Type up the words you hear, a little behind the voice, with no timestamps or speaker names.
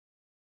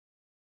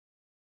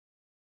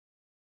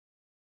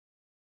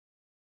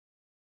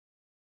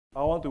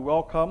I want to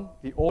welcome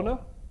the owner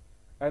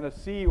and the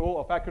CEO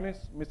of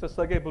Acronis, Mr.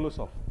 Serguei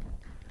Beloussov.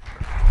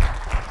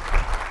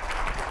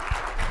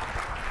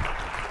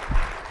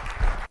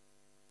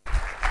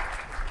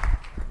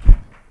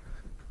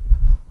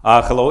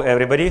 Hello,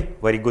 everybody.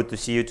 Very good to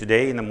see you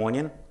today in the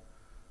morning.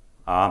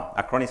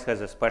 Acronis has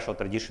a special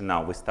tradition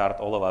now. We start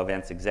all of our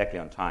events exactly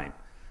on time.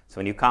 So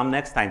when you come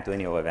next time to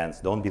any of our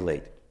events, don't be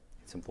late.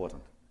 It's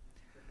important.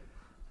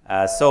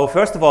 So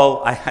first of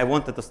all, I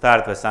wanted to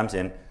start with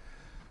something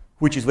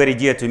which is very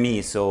dear to me.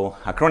 So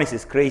Acronis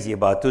is crazy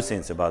about two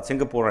things, about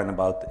Singapore and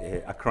about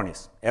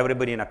Acronis.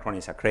 Everybody in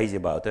Acronis are crazy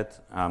about it.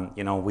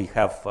 We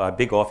have a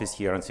big office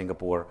here in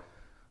Singapore.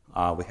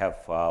 We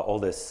have all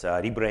this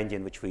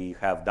rebranding, which we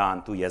have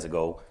done 2 years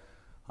ago.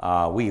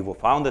 We were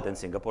founded in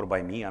Singapore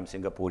by me. I'm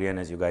Singaporean,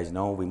 as you guys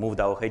know. We moved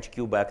our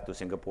HQ back to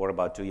Singapore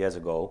about 2 years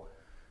ago.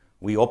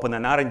 We opened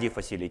an R&D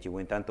facility.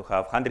 We intend to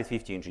have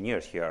 150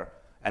 engineers here.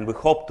 And we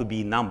hope to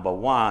be number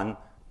one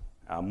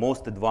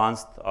most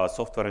advanced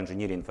software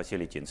engineering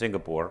facility in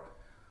Singapore.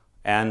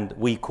 And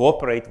we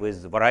cooperate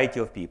with a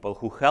variety of people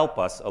who help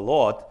us a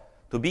lot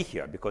to be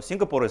here. Because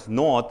Singapore is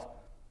not,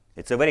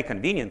 it's a very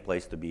convenient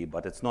place to be,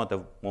 but it's not the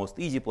most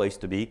easy place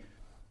to be.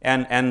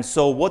 And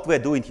so what we're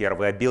doing here,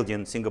 we're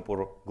building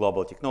Singapore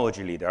global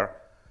technology leader,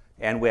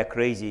 and we're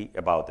crazy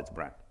about its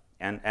brand.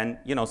 And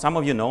some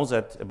of you know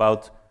that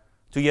about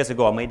 2 years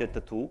ago, I made a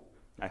tattoo.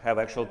 I have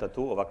actual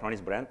tattoo of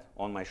Acronis brand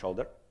on my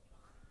shoulder.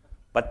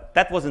 But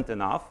that wasn't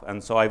enough,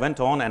 and so I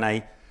went on and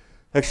I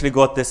actually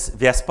got this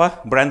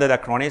Vespa, branded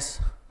Acronis.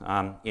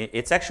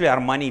 It's actually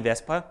Armani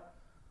Vespa,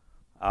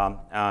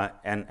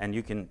 and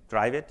you can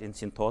drive it in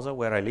Sentosa,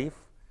 where I live.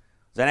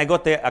 Then I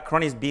got the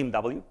Acronis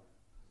BMW,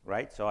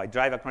 right? So I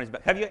drive Acronis.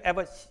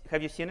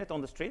 Have you seen it on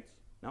the streets?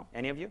 No,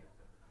 any of you?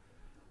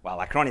 Well,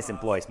 Acronis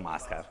employees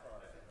must have.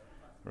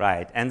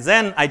 Right, and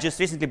then I just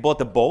recently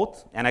bought a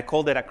boat, and I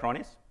called it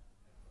Acronis.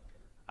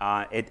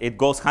 It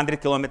goes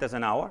 100 kilometers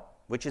an hour,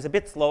 which is a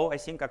bit slow. I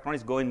think Acronis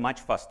is going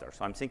much faster,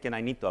 so I'm thinking I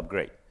need to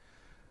upgrade.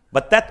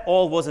 But that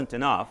all wasn't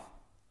enough.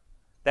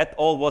 That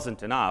all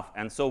wasn't enough,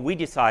 and so we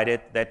decided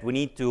that we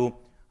need to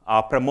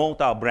promote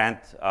our brand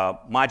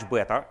much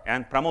better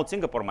and promote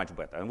Singapore much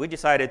better. And we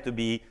decided to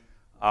be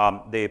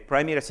the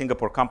premier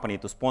Singapore company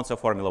to sponsor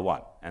Formula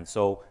One. And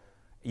so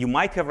you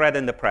might have read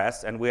in the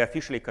press, and we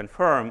officially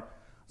confirm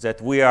that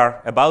we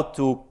are about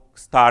to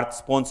start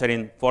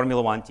sponsoring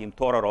Formula One team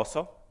Toro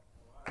Rosso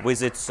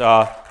with its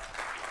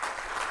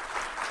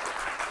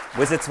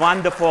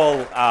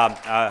wonderful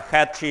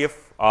head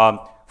chief,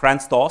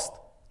 Franz Tost,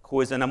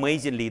 who is an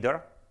amazing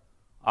leader,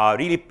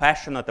 really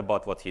passionate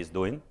about what he's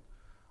doing.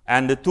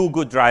 And the two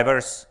good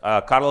drivers,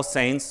 Carlos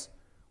Sainz,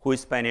 who is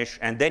Spanish,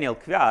 and Daniel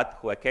Kvyat,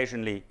 who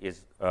occasionally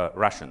is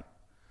Russian.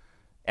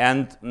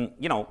 And,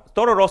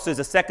 Toro Rosso is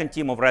the second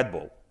team of Red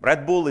Bull.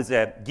 Red Bull is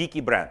a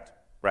geeky brand,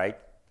 right?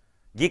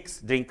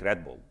 Geeks drink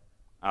Red Bull.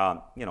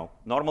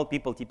 Normal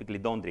people typically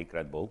don't drink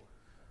Red Bull.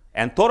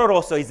 And Toro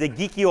Rosso is the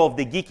geeky of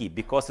the geeky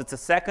because it's a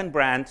second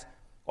brand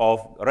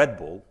of Red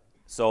Bull.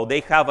 So they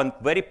have a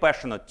very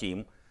passionate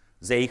team.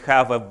 They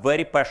have a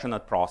very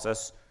passionate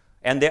process.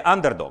 And they're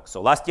underdogs.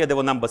 So last year they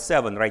were number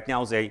 7. Right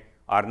now they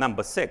are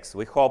number 6.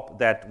 We hope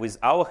that with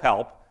our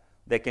help,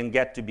 they can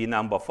get to be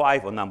number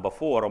 5 or number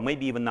 4 or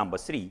maybe even number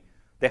 3.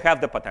 They have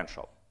the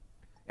potential.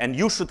 And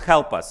you should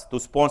help us to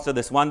sponsor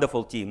this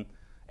wonderful team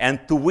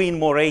and to win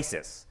more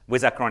races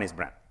with Acronis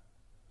brand.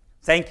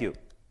 Thank you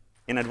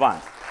in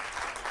advance.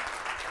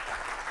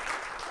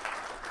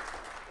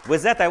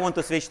 With that, I want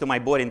to switch to my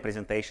boring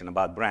presentation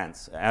about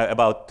brands,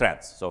 about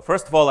trends. So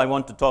first of all, I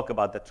want to talk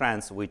about the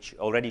trends which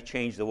already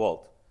changed the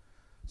world.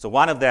 So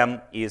one of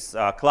them is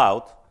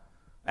cloud.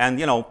 And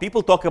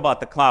people talk about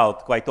the cloud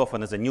quite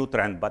often as a new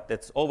trend, but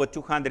it's over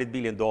 $200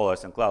 billion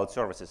in cloud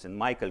services in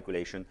my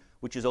calculation,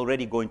 which is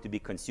already going to be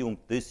consumed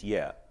this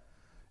year.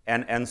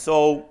 And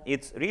so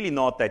it's really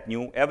not that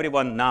new.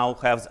 Everyone now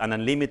has an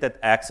unlimited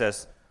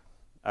access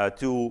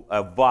to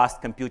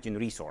vast computing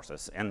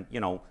resources. And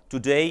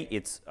today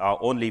it's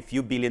only a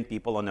few billion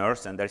people on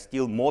Earth, and there's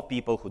still more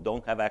people who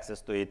don't have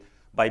access to it.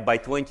 By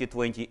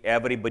 2020,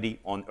 everybody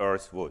on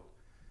Earth would.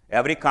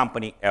 Every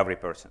company, every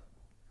person.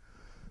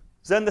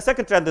 Then the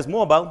second trend is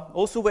mobile,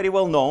 also very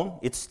well known.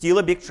 It's still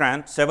a big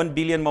trend, 7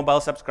 billion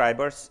mobile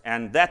subscribers,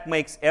 and that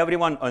makes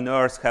everyone on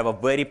Earth have a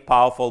very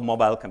powerful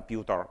mobile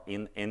computer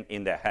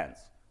in their hands.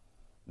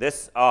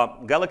 This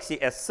Galaxy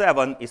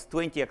S7 is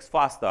 20x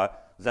faster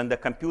than the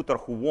computer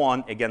who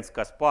won against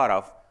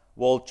Kasparov,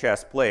 world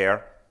chess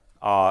player,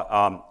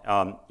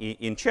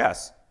 in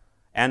chess.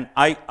 And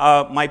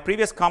my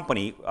previous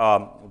company,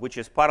 which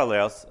is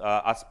Parallels,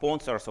 are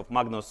sponsors of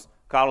Magnus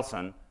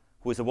Carlsen,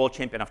 who is a world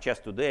champion of chess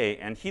today.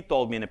 And he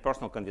told me in a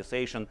personal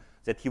conversation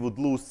that he would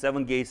lose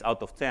 7 games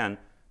out of 10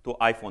 to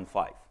iPhone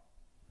 5.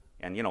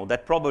 And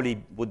that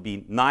probably would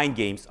be 9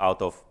 games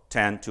out of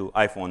 10 to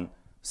iPhone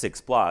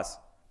 6 Plus.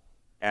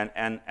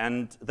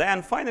 And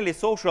then finally,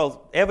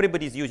 social.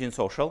 Everybody's using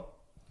social.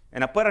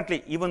 And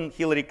apparently, even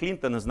Hillary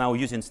Clinton is now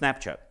using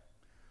Snapchat.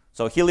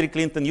 So Hillary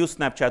Clinton used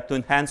Snapchat to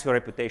enhance her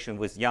reputation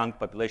with young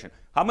population.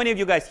 How many of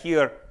you guys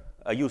here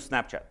use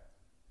Snapchat?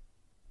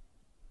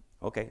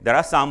 Okay, there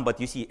are some, but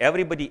you see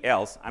everybody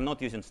else, I'm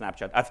not using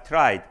Snapchat. I've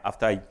tried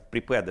after I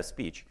prepared the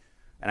speech,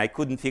 and I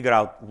couldn't figure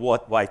out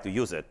why to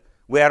use it.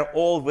 We are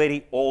all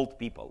very old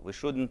people. We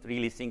shouldn't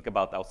really think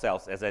about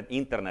ourselves as an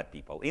internet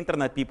people.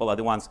 Internet people are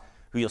the ones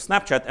who use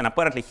Snapchat, and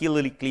apparently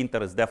Hillary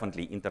Clinton is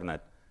definitely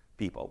internet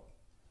people.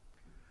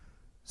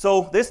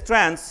 So these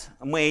trends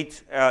made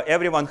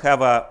everyone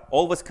have a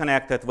always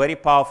connected, very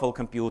powerful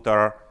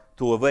computer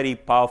to a very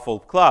powerful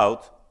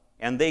cloud,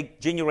 and they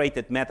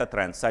generated meta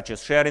trends such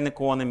as sharing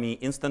economy,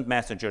 instant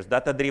messengers,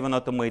 data-driven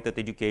automated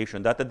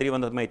education,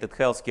 data-driven automated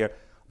healthcare,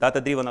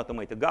 data-driven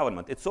automated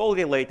government. It's all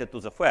related to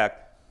the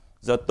fact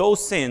that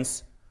those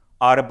things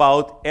are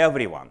about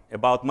everyone,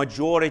 about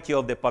majority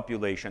of the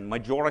population,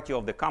 majority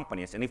of the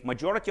companies. And if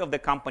majority of the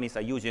companies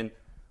are using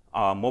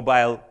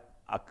mobile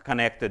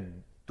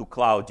connected to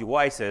cloud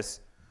devices,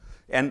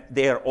 and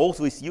they're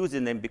always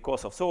using them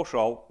because of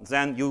social,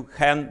 then you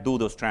can do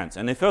those trends.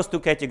 And the first two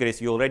categories,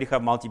 you already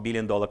have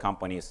multi-billion-dollar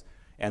companies,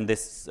 and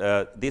these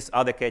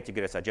other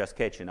categories are just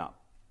catching up.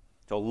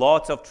 So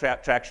lots of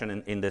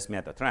traction in these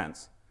meta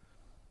trends.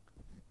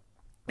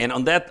 And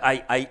on that,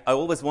 I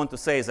always want to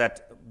say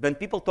that when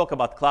people talk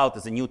about cloud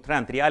as a new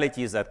trend,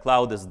 reality is that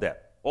cloud is dead.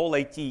 All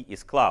IT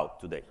is cloud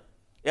today.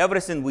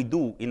 Everything we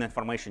do in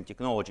information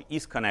technology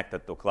is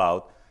connected to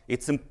cloud.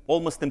 It's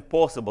almost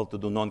impossible to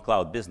do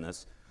non-cloud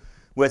business,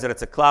 whether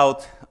it's a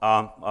cloud,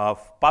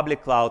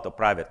 public cloud or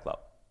private cloud.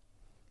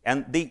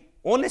 And the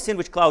only thing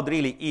which cloud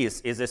really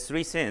is the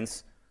three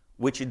things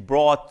which it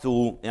brought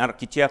to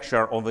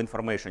architecture of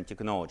information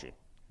technology.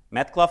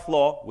 Metcalfe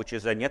law, which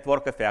is a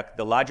network effect.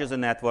 The larger the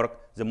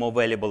network, the more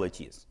valuable it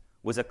is.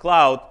 With a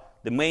cloud,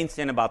 the main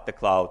thing about the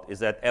cloud is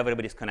that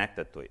everybody's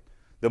connected to it.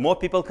 The more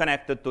people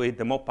connected to it,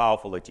 the more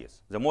powerful it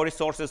is. The more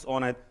resources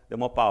on it, the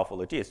more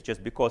powerful it is,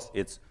 just because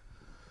it's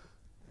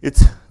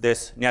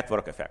this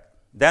network effect.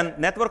 Then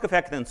network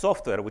effect in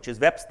software, which is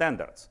web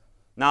standards.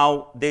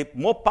 Now, the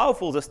more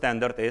powerful the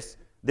standard is,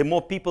 the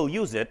more people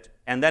use it,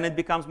 and then it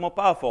becomes more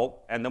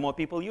powerful, and the more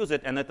people use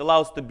it, and it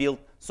allows to build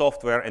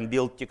software and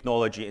build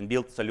technology and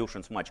build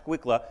solutions much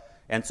quicker.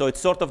 And so it's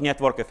sort of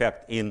network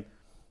effect in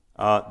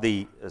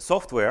the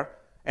software.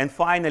 And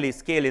finally,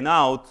 scaling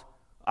out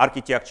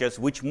architectures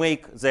which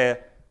make the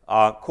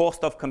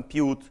cost of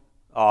compute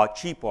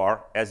cheaper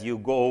as you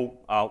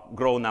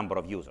grow number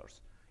of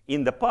users.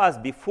 In the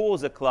past, before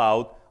the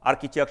cloud,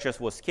 architectures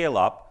was scale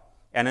up.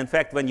 And in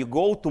fact, when you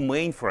go to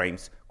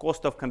mainframes,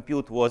 cost of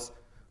compute was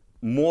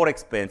more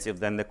expensive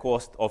than the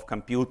cost of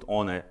compute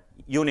on a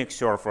Unix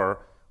server,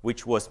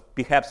 which was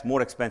perhaps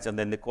more expensive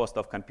than the cost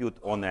of compute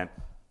on a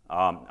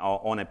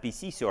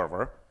PC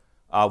server.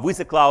 With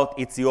the cloud,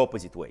 it's the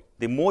opposite way.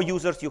 The more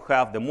users you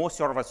have, the more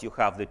servers you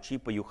have, the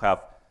cheaper you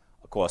have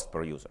a cost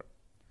per user.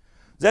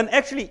 Then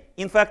actually,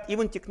 in fact,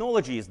 even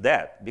technology is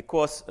dead,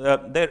 because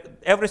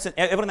every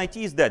IT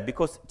is dead,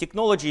 because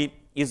technology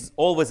is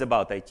always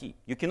about IT.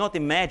 You cannot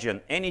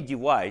imagine any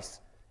device,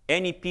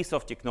 any piece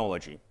of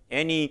technology,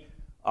 any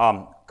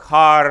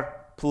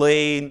car,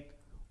 plane,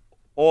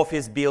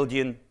 office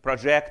building,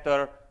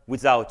 projector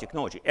without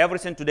technology.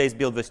 Everything today is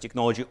built with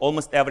technology.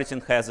 Almost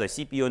everything has a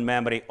CPU and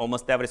memory.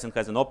 Almost everything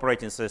has an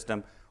operating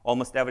system.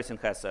 Almost everything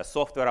has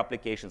software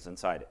applications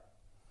inside it.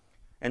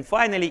 And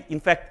finally, in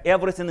fact,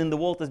 everything in the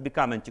world is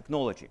becoming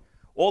technology.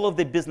 All of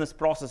the business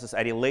processes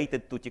are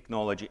related to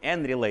technology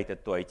and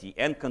related to IT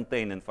and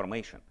contain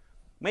information.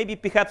 Maybe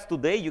perhaps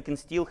today you can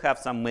still have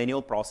some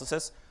manual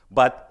processes,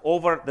 but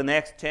over the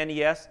next 10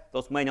 years,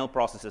 those manual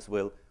processes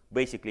will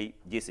basically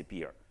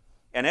disappear.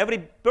 And every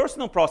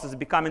personal process is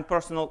becoming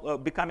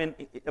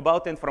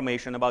about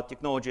information, about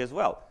technology as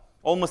well.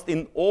 Almost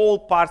in all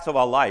parts of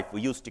our life,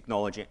 we use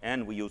technology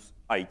and we use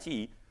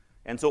IT.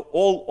 And so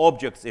all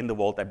objects in the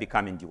world are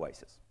becoming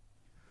devices.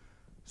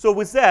 So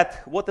with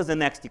that, what are the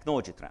next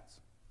technology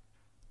trends?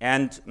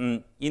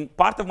 And in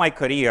part of my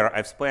career,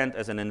 I've spent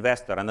as an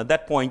investor. And at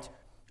that point,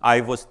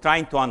 I was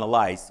trying to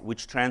analyze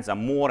which trends are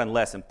more and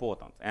less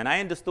important. And I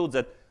understood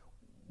that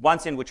one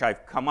thing which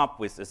I've come up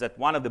with is that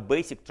one of the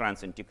basic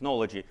trends in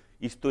technology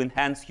is to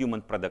enhance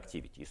human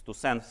productivity, is to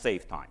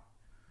save time.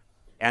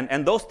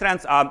 And those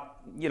trends are,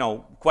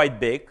 quite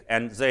big,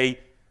 and they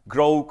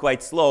grow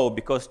quite slow,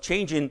 because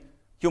changing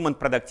human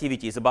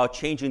productivity is about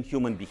changing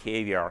human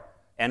behavior,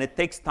 and it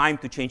takes time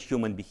to change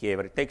human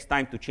behavior. It takes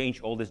time to change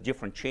all these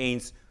different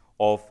chains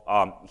of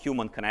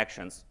human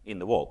connections in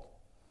the world.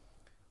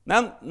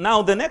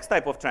 Now the next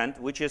type of trend,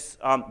 which is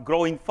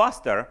growing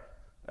faster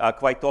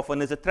quite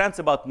often, is a trend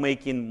about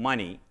making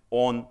money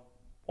on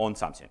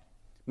something.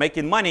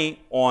 Making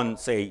money on,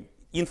 say,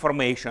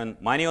 information,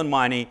 money on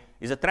money,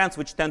 is a trend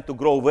which tend to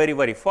grow very,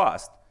 very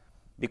fast,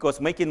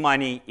 because making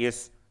money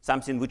is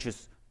something which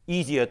is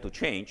easier to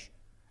change.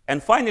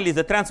 And finally,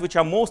 the trends which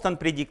are most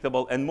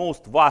unpredictable and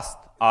most vast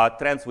are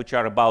trends which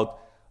are about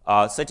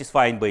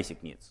satisfying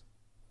basic needs.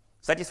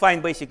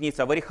 Satisfying basic needs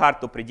are very hard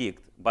to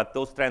predict, but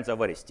those trends are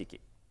very sticky.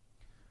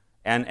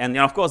 And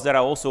of course, there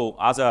are also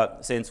other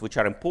things which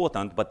are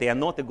important, but they are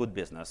not a good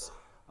business.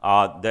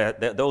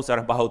 Those are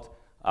about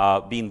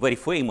being very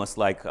famous,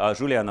 like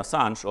Julian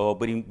Assange, or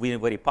being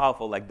very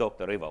powerful, like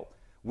Dr. Evil.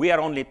 We are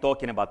only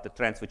talking about the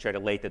trends which are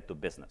related to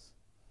business.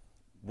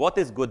 What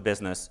is good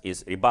business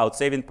is about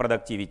saving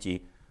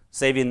productivity,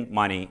 saving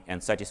money,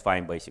 and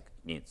satisfying basic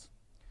needs.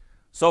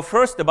 So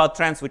first, about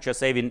trends which are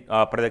saving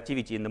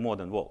productivity in the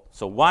modern world.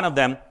 So one of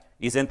them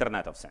is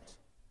Internet of Things.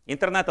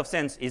 Internet of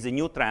Things is a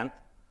new trend,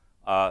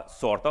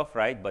 sort of,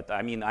 right? But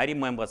I mean, I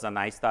remember when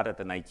I started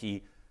in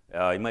IT,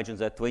 imagine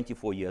that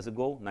 24 years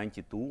ago,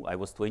 92, I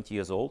was 20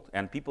 years old,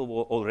 and people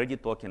were already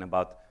talking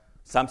about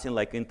something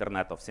like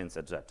Internet of Things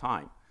at that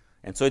time.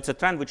 And so it's a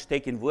trend which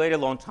taken very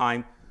long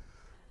time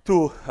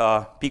to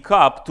pick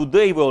up.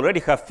 Today, we already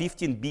have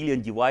 15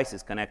 billion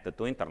devices connected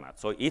to Internet.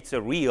 So it's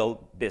a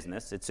real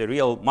business, it's a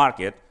real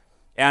market,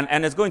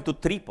 and it's going to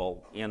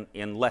triple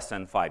in less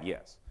than 5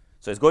 years.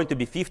 So it's going to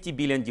be 50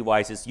 billion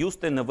devices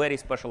used in a very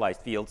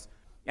specialized fields,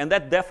 and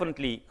that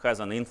definitely has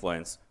an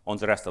influence on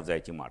the rest of the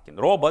IT market.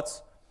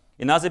 Robots,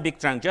 another big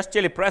trend, just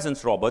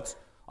telepresence robots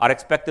are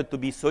expected to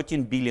be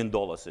 $13 billion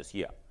this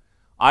year.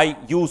 I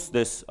use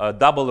this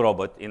double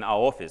robot in our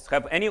office.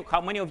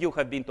 How many of you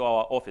have been to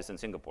our office in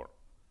Singapore?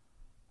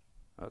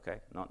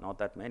 Okay, not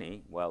that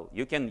many. Well,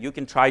 you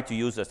can try to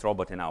use this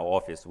robot in our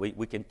office.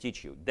 We can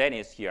teach you.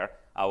 Dennis here,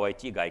 our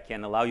IT guy,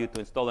 can allow you to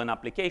install an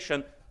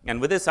application. And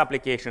with this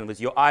application,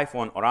 with your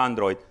iPhone or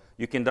Android,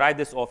 you can drive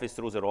this office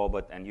through the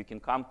robot, and you can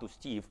come to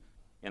Steve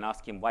and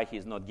ask him why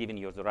he's not giving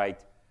you the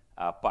right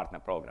partner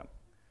program.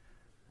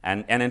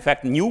 And in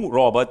fact, new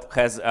robot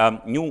has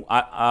new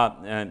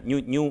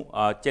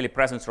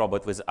telepresence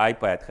robot with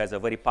iPad has a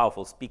very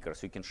powerful speaker,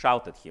 so you can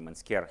shout at him and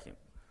scare him.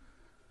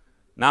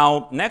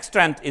 Now, next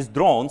trend is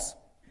drones.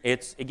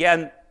 It's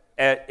again,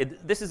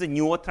 this is a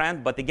newer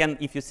trend, but again,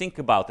 if you think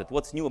about it,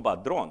 what's new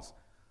about drones?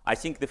 I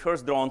think the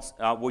first drones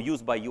were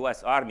used by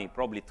US Army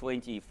probably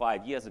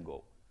 25 years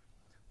ago.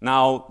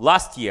 Now,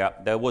 last year,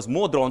 there was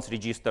more drones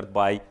registered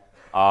by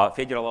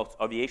Federal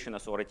Aviation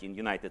Authority in the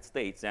United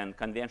States than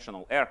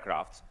conventional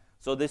aircrafts.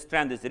 So this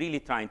trend is really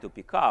trying to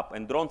pick up,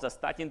 and drones are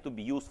starting to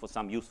be used for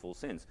some useful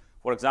things.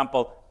 For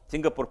example,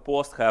 Singapore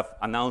Post have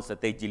announced that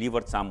they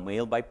delivered some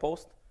mail by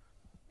post,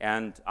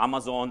 and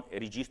Amazon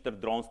registered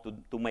drones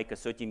to make a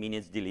 30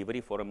 minutes delivery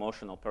for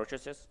emotional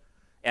purchases.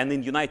 And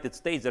in the United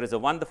States, there is a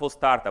wonderful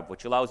startup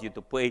which allows you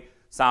to pay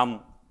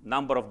some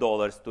number of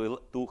dollars to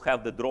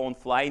have the drone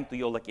fly into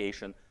your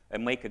location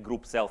and make a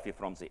group selfie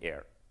from the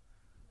air.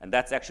 And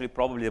that's actually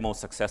probably the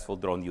most successful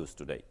drone used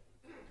today.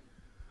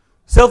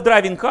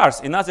 Self-driving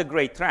cars, another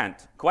great trend.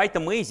 Quite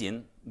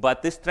amazing,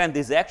 but this trend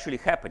is actually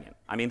happening.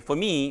 I mean, for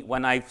me,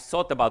 when I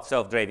thought about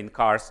self-driving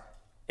cars,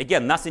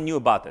 again, nothing new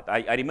about it.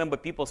 I remember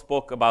people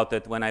spoke about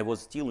it when I was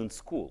still in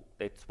school.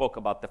 They spoke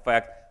about the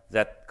fact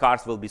that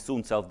cars will be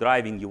soon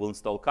self-driving, you will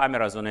install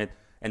cameras on it,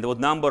 and there was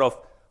a number of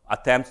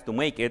attempts to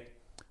make it,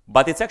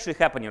 but it's actually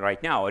happening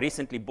right now. I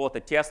recently bought a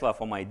Tesla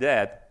for my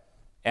dad,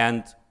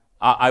 and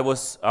I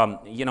was,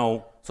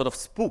 sort of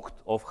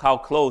spooked of how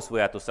close we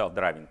are to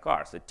self-driving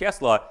cars. A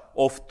Tesla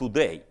of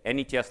today,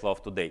 any Tesla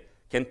of today,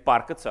 can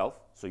park itself,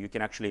 so you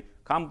can actually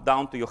come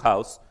down to your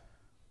house,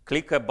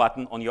 click a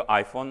button on your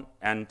iPhone,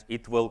 and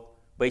it will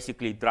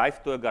basically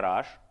drive to a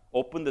garage,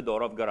 open the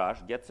door of garage,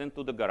 gets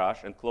into the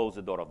garage, and close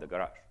the door of the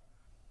garage.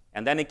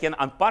 And then it can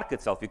unpark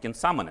itself. You can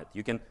summon it.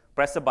 You can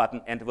press a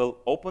button, and it will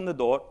open the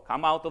door,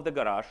 come out of the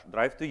garage,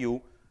 drive to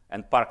you,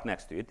 and park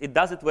next to you. It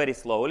does it very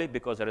slowly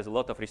because there is a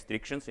lot of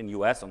restrictions in the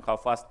US on how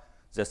fast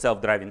the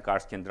self-driving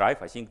cars can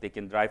drive. I think they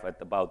can drive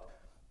at about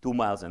 2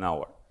 miles an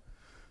hour.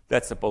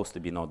 That's supposed to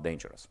be not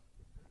dangerous.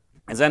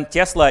 And then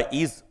Tesla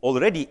is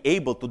already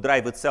able to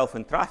drive itself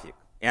in traffic.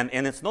 And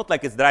it's not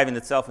like it's driving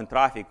itself in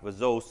traffic with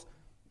those,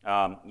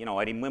 I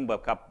remember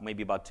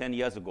maybe about 10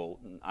 years ago,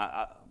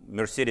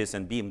 Mercedes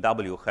and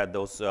BMW had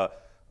those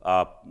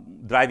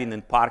driving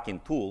and parking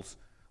tools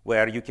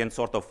where you can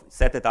sort of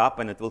set it up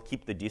and it will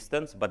keep the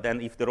distance, but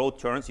then if the road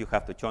turns, you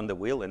have to turn the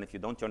wheel, and if you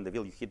don't turn the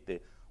wheel, you hit the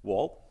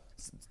wall.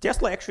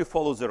 Tesla actually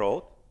follows the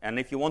road, and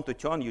if you want to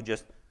turn, you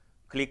just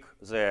click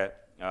the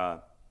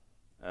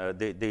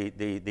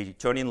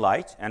turning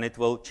light, and it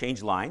will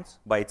change lines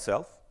by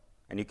itself.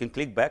 And you can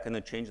click back, and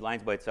it change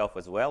lines by itself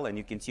as well, and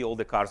you can see all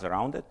the cars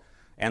around it.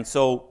 And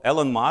so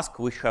Elon Musk,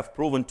 which have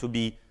proven to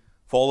be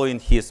following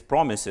his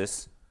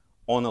promises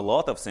on a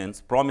lot of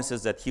things,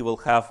 promises that he will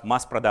have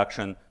mass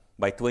production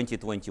by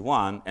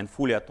 2021 and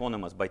fully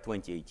autonomous by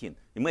 2018.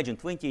 Imagine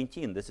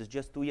 2018, this is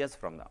just 2 years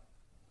from now.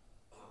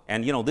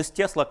 And this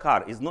Tesla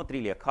car is not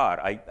really a car.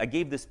 I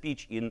gave the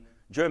speech in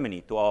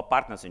Germany to our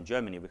partners in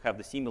Germany. We have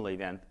the similar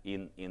event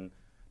in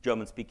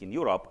German-speaking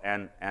Europe,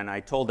 and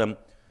I told them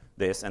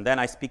this. And then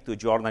I speak to a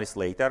journalist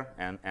later,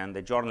 and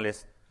the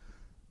journalist,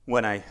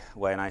 when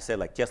I said,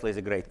 like, Tesla is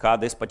a great car,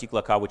 this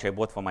particular car, which I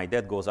bought for my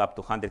dad, goes up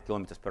to 100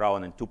 kilometers per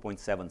hour in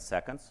 2.7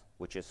 seconds,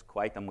 which is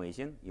quite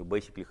amazing. You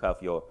basically have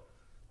your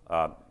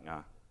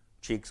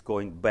cheeks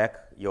going back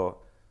your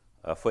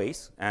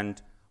face.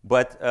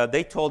 But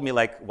they told me,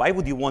 like, why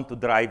would you want to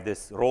drive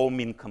this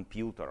roaming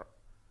computer?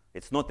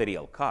 It's not a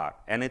real car.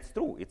 And it's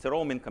true. It's a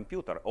roaming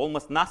computer.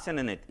 Almost nothing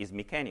in it is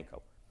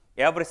mechanical.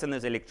 Everything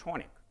is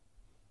electronic.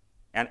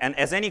 And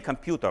as any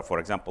computer, for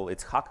example,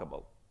 it's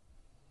hackable.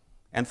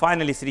 And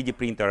finally, 3D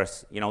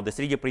printers. The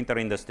 3D printer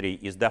industry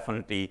is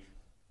definitely,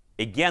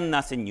 again,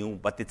 nothing new,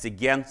 but it's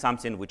again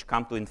something which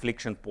come to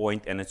inflection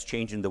point, and it's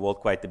changing the world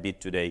quite a bit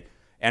today.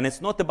 And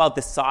it's not about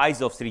the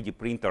size of 3D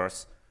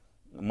printers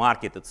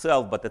market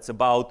itself, but it's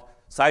about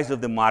size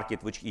of the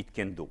market which it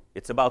can do.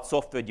 It's about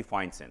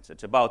software-defined things.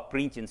 It's about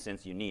printing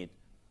things you need.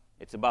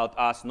 It's about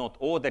us not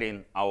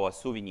ordering our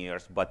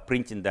souvenirs, but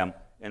printing them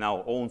in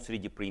our own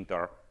 3D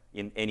printer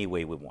in any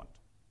way we want.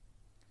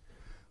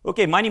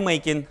 Okay,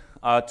 money-making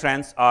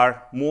trends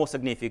are more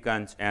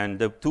significant, and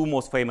the two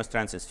most famous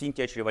trends is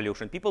fintech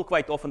revolution. People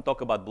quite often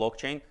talk about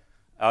blockchain,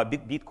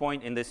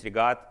 Bitcoin in this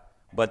regard,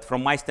 but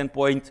from my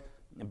standpoint,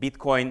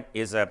 Bitcoin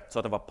is a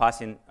sort of a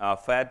passing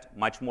fad.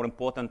 Much more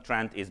important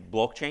trend is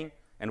blockchain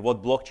and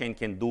what blockchain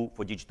can do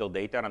for digital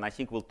data, and I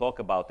think we'll talk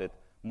about it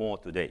more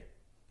today.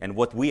 And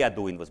what we are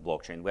doing with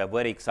blockchain, we are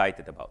very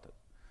excited about it.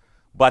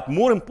 But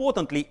more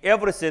importantly,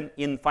 everything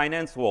in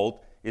finance world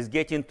is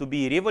getting to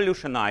be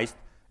revolutionized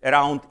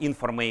around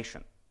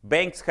information.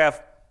 Banks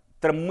have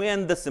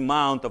tremendous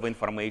amount of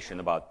information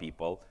about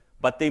people,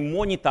 but they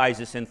monetize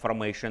this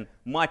information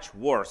much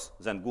worse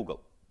than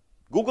Google.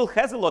 Google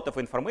has a lot of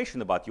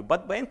information about you,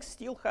 but banks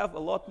still have a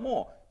lot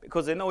more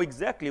because they know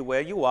exactly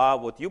where you are,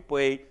 what you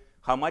pay,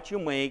 how much you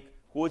make,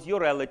 who's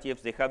your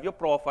relatives, they have your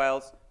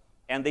profiles,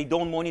 and they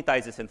don't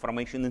monetize this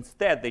information.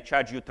 Instead, they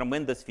charge you a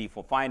tremendous fee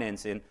for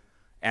financing,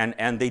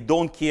 and they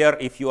don't care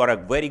if you are a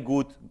very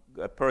good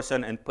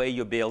person and pay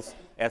your bills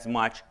as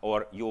much,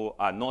 or you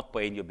are not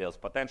paying your bills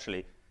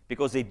potentially,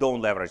 because they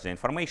don't leverage the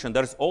information.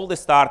 There's all the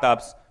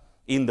startups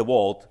in the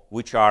world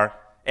which are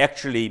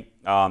actually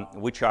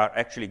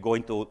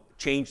going to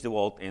change the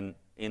world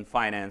in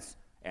finance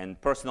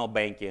and personal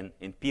banking,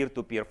 in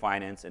peer-to-peer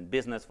finance and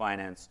business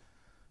finance,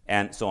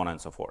 and so on and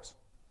so forth.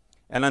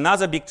 And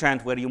another big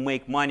trend where you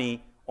make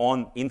money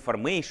on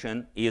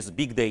information is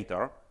big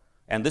data.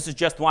 And this is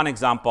just one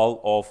example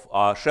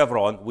of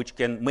Chevron, which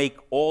can make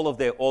all of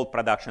their oil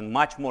production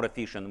much more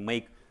efficient,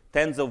 make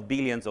tens of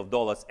billions of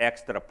dollars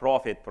extra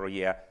profit per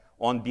year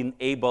on being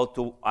able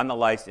to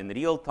analyze in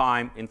real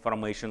time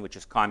information which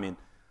is coming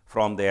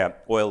from their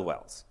oil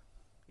wells.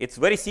 It's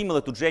very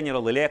similar to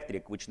General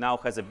Electric, which now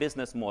has a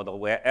business model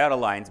where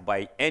airlines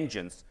buy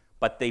engines,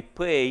 but they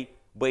pay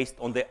based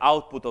on the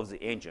output of the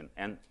engine.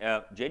 And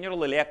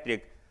General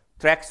Electric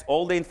tracks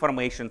all the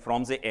information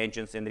from the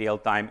engines in real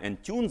time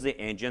and tunes the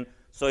engine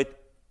so it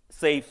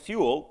saves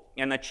fuel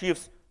and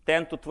achieves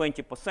 10 to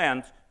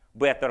 20%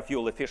 better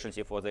fuel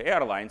efficiency for the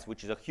airlines,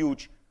 which is a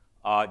huge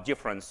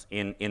difference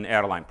in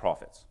airline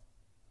profits.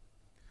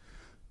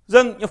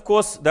 Then, of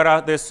course, there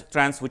are these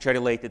trends which are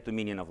related to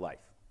meaning of life.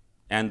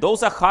 And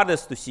those are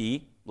hardest to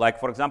see, like,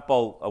 for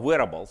example,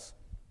 wearables.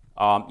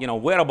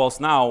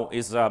 Wearables now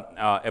is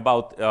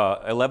about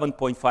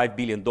 $11.5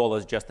 billion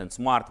just in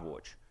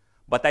smartwatch.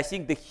 But I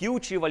think the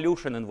huge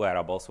revolution in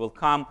wearables will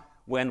come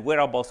when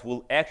wearables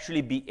will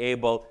actually be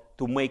able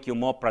to make you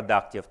more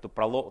productive,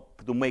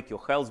 to make your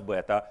health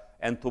better,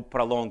 and to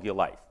prolong your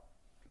life.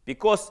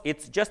 Because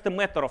it's just a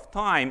matter of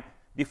time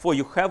before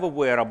you have a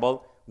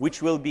wearable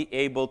which will be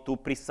able to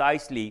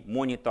precisely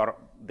monitor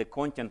the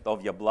content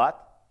of your blood,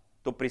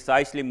 to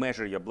precisely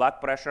measure your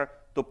blood pressure,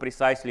 to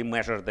precisely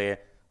measure the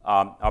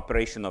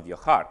operation of your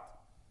heart.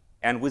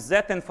 And with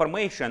that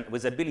information,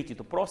 with the ability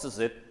to process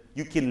it,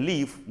 you can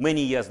live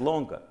many years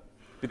longer.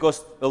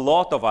 Because a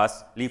lot of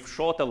us live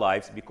shorter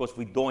lives because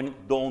we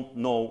don't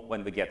know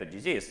when we get a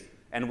disease.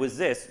 And with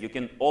this, you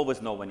can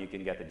always know when you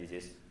can get a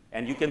disease.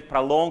 And you can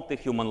prolong the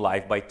human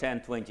life by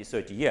 10, 20,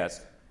 30 years.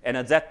 And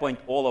at that point,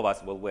 all of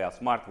us will wear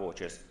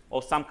smartwatches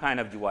or some kind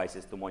of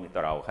devices to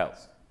monitor our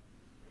health.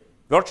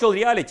 Virtual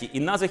reality,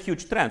 another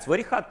huge trend,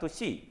 very hard to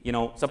see.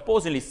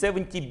 Supposedly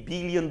 $70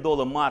 billion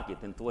market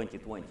in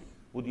 2020.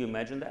 Would you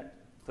imagine that?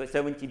 For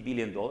 $70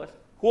 billion?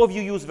 Who of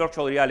you use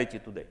virtual reality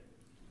today?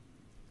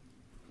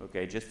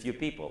 Okay, just few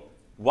people.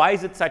 Why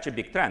is it such a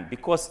big trend?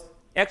 Because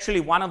actually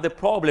one of the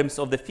problems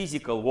of the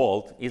physical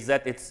world is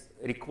that it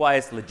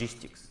requires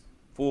logistics.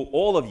 For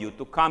all of you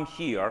to come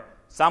here,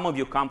 some of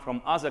you come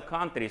from other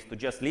countries to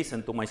just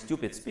listen to my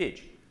stupid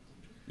speech.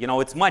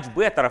 It's much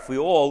better if we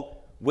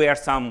all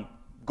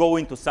go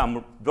into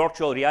some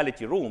virtual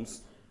reality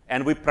rooms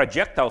and we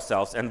project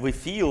ourselves and we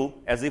feel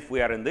as if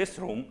we are in this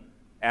room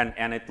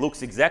and it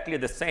looks exactly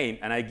the same,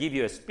 and I give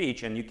you a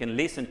speech and you can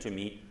listen to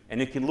me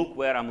and you can look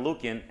where I'm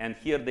looking and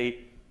hear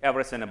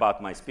everything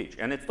about my speech.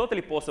 And it's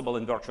totally possible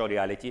in virtual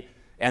reality,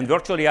 and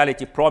virtual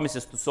reality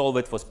promises to solve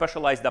it for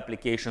specialized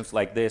applications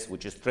like this,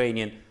 which is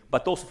training,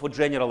 but also for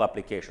general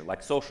applications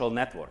like social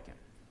networking.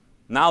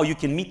 Now you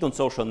can meet on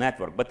social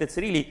network, but it's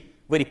really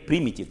very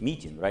primitive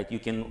meeting, right? You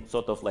can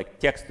sort of like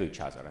text to each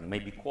other and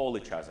maybe call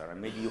each other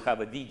and maybe you have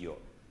a video.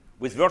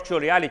 With virtual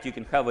reality, you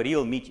can have a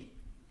real meeting.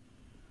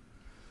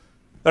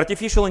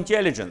 Artificial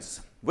intelligence,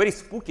 very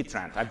spooky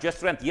trend. I've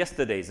just read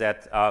yesterday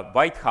that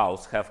White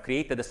House have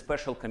created a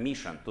special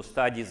commission to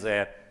study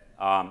the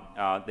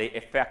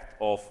effect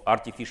of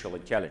artificial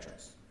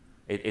intelligence.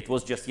 It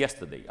was just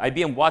yesterday.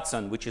 IBM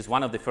Watson, which is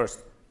one of the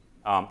first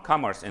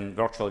commerce and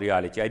virtual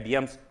reality.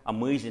 IBM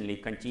amazingly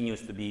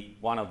continues to be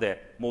one of the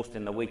most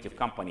innovative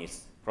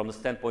companies from the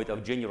standpoint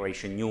of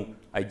generation new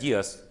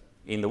ideas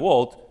in the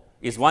world.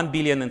 Is 1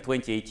 billion in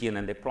 2018,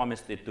 and they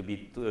promised it to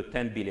be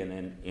 10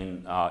 billion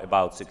in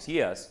about 6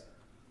 years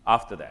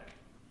after that.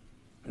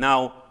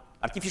 Now,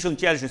 artificial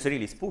intelligence is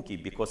really spooky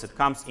because it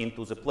comes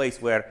into the place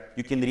where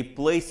you can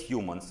replace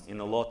humans in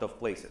a lot of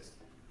places.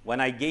 When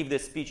I gave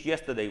this speech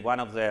yesterday, one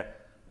of the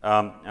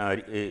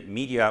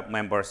media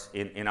members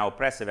in our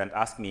press event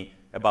asked me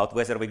about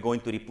whether we're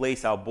going to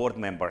replace our board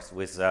members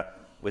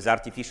with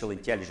artificial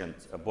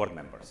intelligence board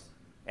members,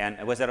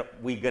 and whether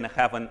we're going to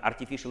have an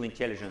artificial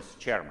intelligence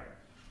chairman.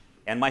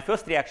 And my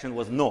first reaction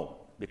was no,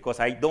 because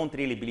I don't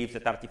really believe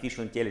that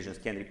artificial intelligence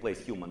can replace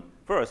human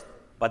first.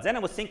 But then I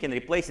was thinking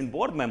replacing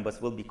board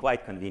members will be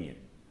quite convenient.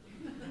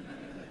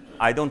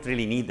 I don't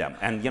really need them.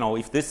 And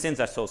if these things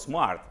are so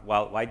smart,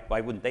 well,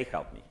 why wouldn't they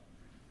help me?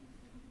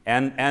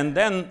 And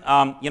then,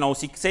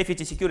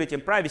 safety, security,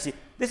 and privacy.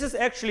 This is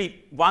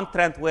actually one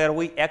trend where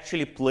we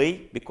actually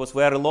play, because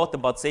we are a lot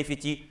about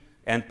safety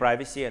and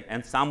privacy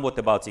and somewhat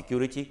about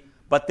security.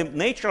 But the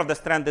nature of this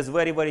trend is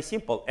very, very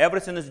simple.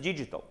 Everything is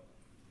digital.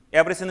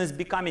 Everything is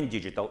becoming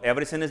digital.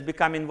 Everything is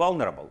becoming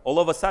vulnerable. All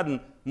of a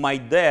sudden, my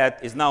dad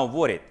is now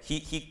worried.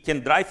 He can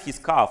drive his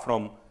car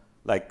from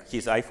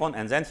his iPhone,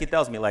 and then he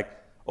tells me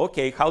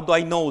okay, how do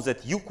I know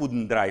that you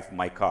couldn't drive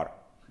my car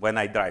when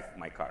I drive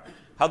my car?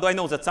 How do I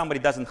know that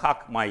somebody doesn't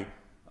hack my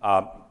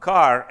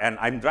car and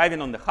I'm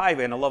driving on the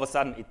highway and all of a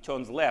sudden it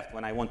turns left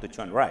when I want to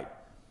turn right?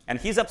 And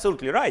he's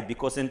absolutely right,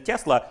 because in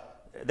Tesla,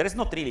 there is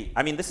not really,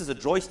 this is a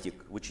joystick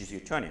which is you're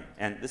turning,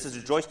 and this is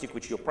a joystick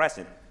which you're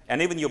pressing,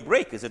 and even your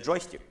brake is a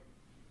joystick.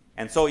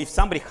 And so if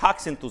somebody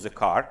hacks into the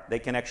car, they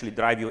can actually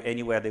drive you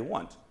anywhere they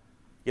want.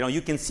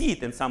 You can see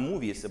it in some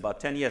movies about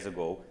 10 years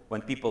ago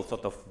when people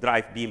sort of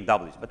drive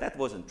BMWs, but that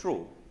wasn't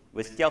true.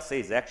 With Tesla,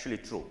 it's actually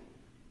true.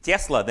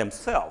 Tesla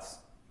themselves,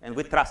 and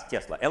we trust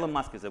Tesla. Elon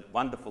Musk is a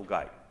wonderful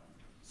guy,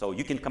 so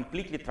you can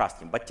completely trust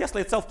him. But Tesla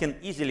itself can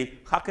easily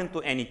hack into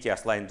any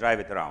Tesla and drive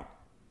it around.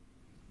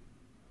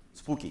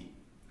 Spooky.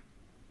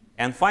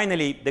 And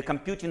finally, the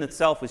computing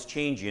itself is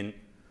changing.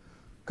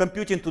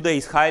 Computing today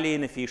is highly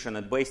inefficient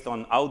and based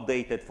on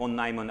outdated von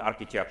Neumann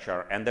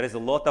architecture, and there is a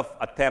lot of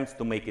attempts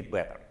to make it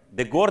better.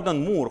 The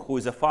Gordon Moore, who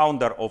is a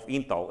founder of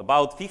Intel,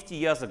 about 50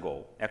 years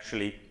ago,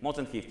 actually more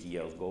than 50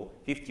 years ago,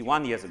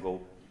 51 years ago,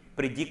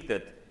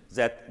 predicted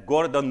that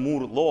Gordon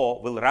Moore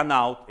law will run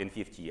out in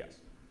 50 years.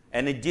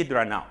 And it did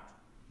run out.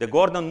 The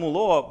Gordon Moore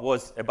law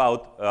was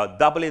about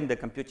doubling the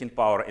computing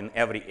power in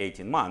every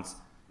 18 months,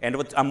 and it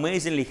was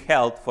amazingly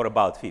held for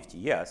about 50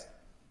 years.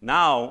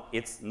 Now,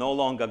 it's no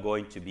longer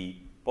going to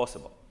be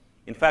possible.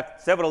 In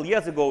fact, several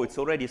years ago, it's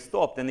already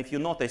stopped. And if you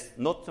notice,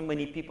 not so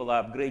many people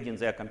are upgrading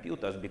their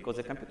computers because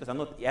the computers are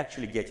not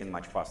actually getting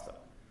much faster.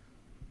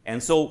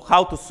 And so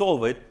how to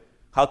solve it,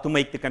 how to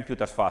make the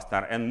computers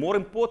faster, and more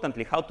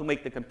importantly, how to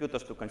make the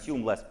computers to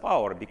consume less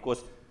power,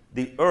 because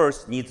the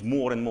Earth needs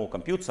more and more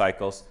compute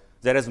cycles.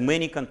 There is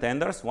many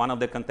contenders. One of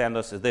the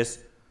contenders is this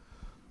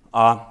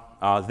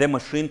The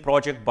Machine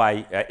project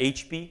by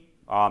HP.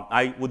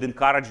 I would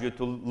encourage you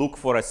to look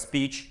for a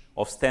speech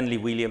of Stanley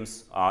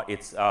Williams.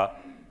 It's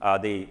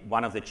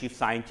one of the chief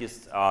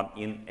scientists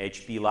in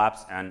HP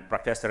Labs and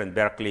professor in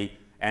Berkeley.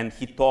 And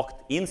he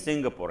talked in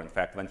Singapore, in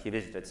fact, when he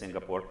visited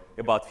Singapore,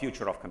 about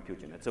future of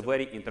computing. It's a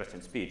very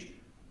interesting speech.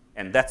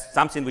 And that's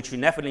something which we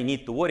definitely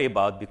need to worry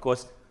about,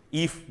 because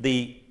if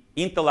the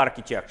Intel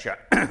architecture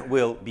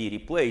will be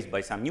replaced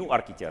by some new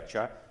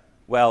architecture,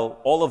 well,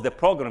 all of the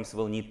programs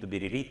will need to be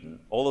rewritten.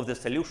 All of the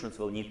solutions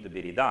will need to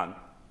be redone.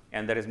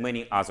 And there is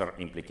many other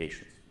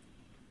implications.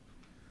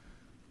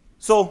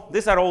 So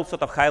these are all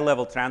sort of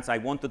high-level trends. I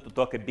wanted to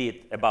talk a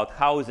bit about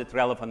how is it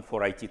relevant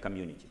for IT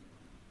community.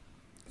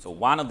 So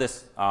one of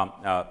these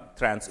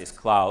trends is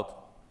cloud.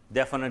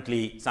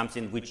 Definitely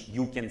something which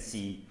you can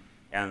see,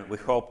 and we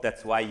hope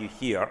that's why you're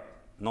here,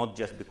 not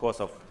just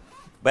because of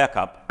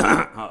backup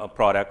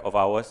product of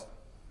ours.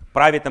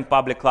 Private and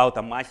public cloud,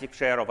 a massive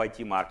share of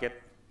IT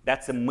market.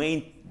 That's the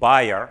main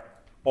buyer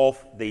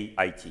of the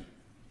IT.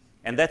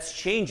 And that's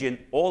changing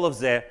all of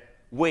the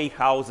way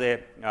how the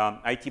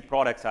IT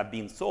products are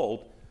being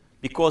sold,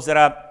 because there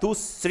are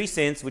three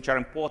things which are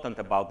important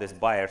about these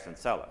buyers and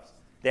sellers.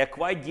 They are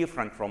quite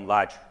different from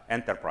large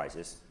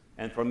enterprises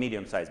and from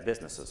medium-sized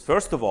businesses.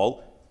 First of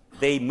all,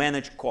 they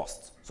manage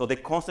costs. So they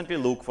constantly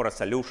look for a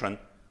solution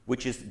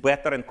which is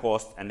better in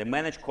cost, and they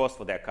manage costs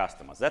for their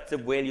customers. That's the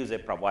value they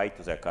provide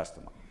to their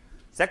customer.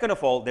 Second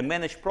of all, they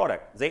manage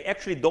product. They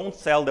actually don't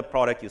sell the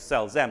product, you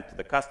sell them to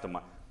the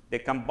customer. They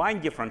combine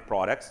different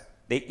products,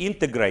 they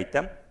integrate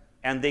them,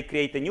 and they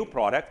create a new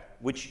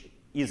product which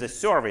is a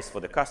service for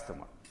the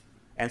customer.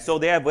 And so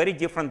they are very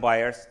different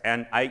buyers,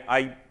 and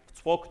I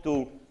spoke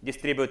to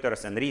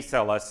distributors and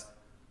resellers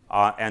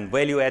and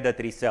value-added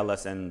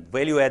resellers and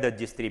value-added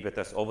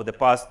distributors over the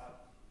past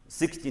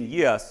 16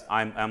 years.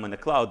 I'm in the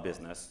cloud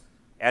business.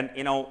 And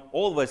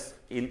always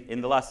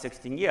in the last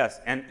 16 years,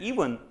 and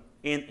even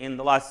in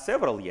the last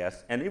several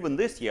years, and even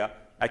this year,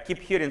 I keep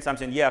hearing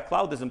something, yeah,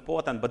 cloud is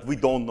important, but we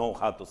don't know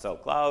how to sell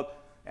cloud,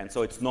 and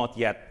so it's not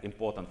yet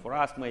important for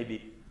us,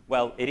 maybe.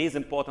 Well, it is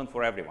important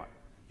for everyone.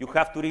 You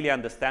have to really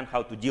understand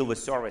how to deal with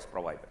service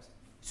providers.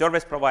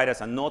 Service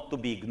providers are not to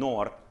be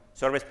ignored.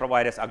 Service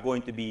providers are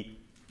going to be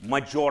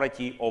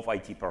majority of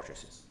IT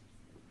purchases.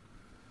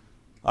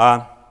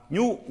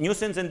 New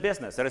things in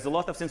business. There is a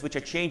lot of things which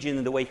are changing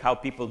in the way how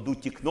people do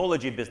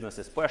technology business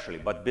especially,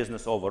 but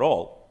business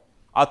overall.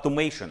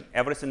 Automation.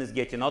 Everything is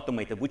getting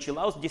automated, which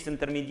allows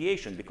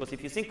disintermediation. Because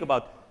if you think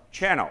about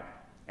channel,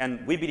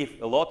 and we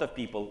believe a lot of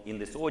people in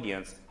this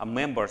audience are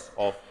members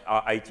of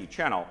our IT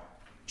channel.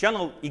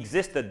 Channel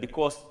existed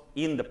because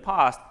in the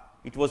past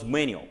it was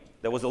manual.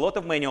 There was a lot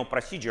of manual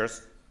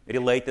procedures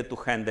related to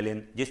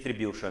handling,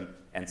 distribution,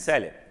 and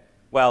selling.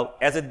 Well,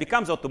 as it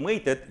becomes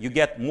automated, you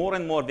get more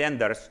and more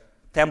vendors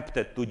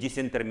tempted to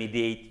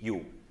disintermediate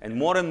you, and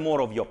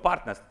more of your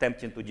partners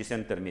tempting to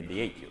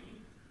disintermediate you.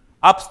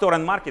 App Store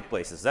and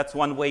marketplaces, that's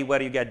one way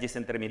where you get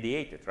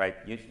disintermediated, right?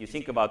 You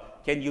think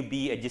about, can you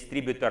be a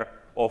distributor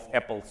of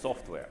Apple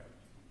software?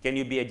 Can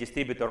you be a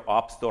distributor of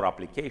App Store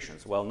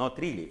applications? Well, not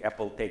really.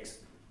 Apple takes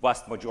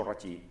vast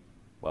majority,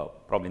 well,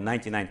 probably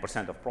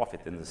 99% of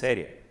profit in this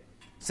area.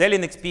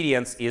 Selling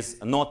experience is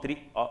not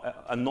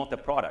a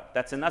product.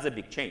 That's another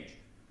big change.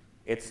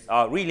 It's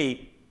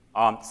really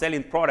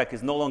selling product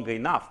is no longer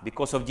enough.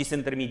 Because of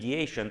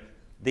disintermediation,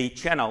 the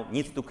channel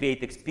needs to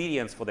create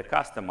experience for the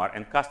customer,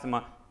 and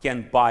customer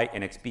can buy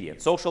an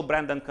experience. Social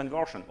brand and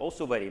conversion,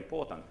 also very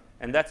important.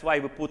 And that's why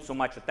we put so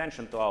much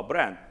attention to our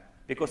brand,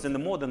 because in the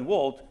modern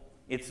world,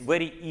 it's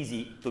very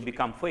easy to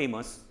become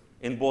famous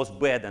in both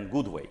bad and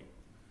good way.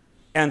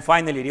 And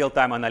finally,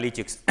 real-time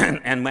analytics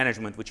and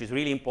management, which is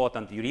really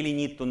important. You really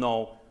need to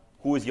know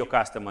who is your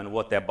customer and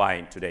what they're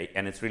buying today,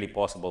 and it's really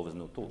possible with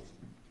new tools.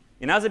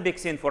 Another big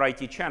thing for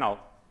IT channel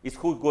is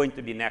who's going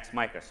to be next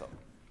Microsoft.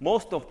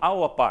 Most of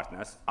our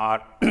partners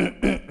are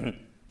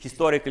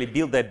historically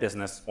build their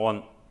business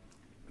on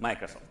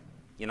Microsoft.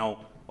 You know,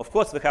 of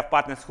course, we have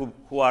partners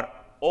who are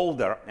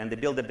older and they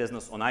build a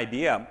business on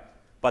IBM,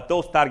 but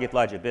those target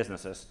larger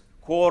businesses.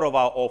 Core of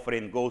our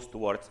offering goes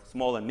towards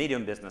small and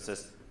medium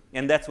businesses,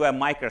 and that's where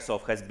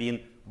Microsoft has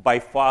been by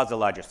far the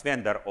largest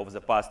vendor over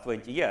the past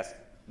 20 years.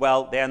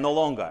 Well, they are no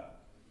longer.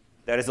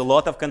 There is a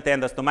lot of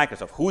contenders to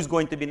Microsoft. Who's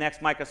going to be next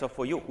Microsoft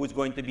for you? Who's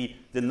going to be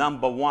the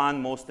 #1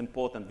 most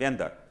important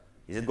vendor?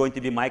 Is it going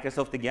to be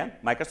Microsoft again?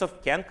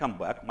 Microsoft can come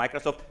back.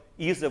 Microsoft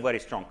is a very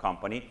strong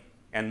company,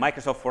 and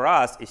Microsoft for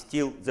us is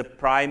still the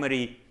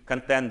primary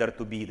contender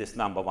to be this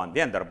 #1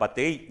 vendor, but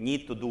they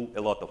need to do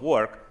a lot of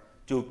work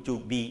to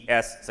be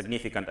as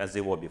significant as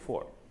they were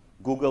before.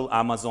 Google,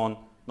 Amazon,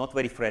 not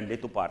very friendly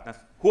to partners.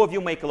 Who of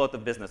you make a lot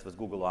of business with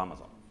Google or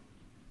Amazon?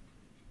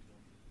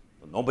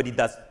 Nobody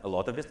does a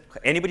lot of business.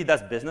 Anybody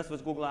does business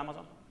with Google or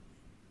Amazon?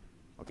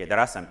 Okay, there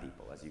are some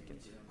people, as you can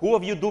see. Who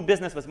of you do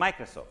business with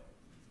Microsoft?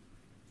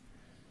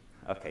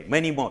 Okay,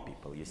 many more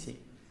people, you see.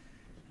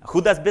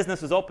 Who does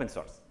business with open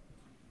source?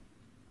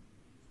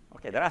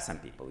 Okay, there are some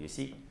people, you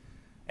see.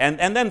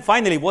 And then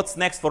finally, what's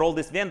next for all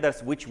these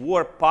vendors which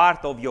were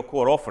part of your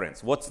core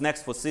offerings? What's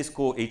next for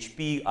Cisco,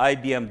 HP,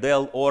 IBM,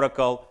 Dell,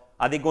 Oracle?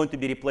 Are they going to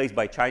be replaced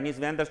by Chinese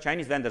vendors?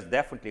 Chinese vendors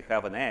definitely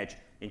have an edge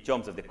in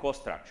terms of the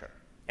cost structure.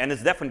 And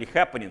it's definitely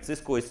happening.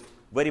 Cisco is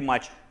very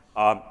much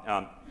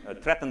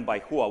threatened by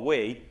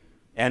Huawei,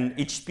 and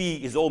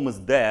HP is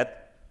almost dead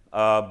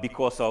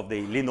because of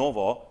the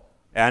Lenovo.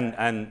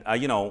 And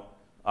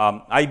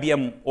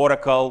IBM,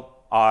 Oracle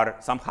are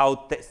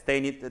somehow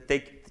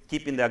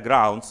keeping their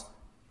grounds.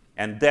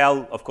 And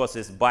Dell, of course,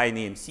 is buying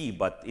EMC,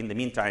 but in the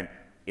meantime,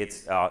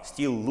 it's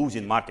still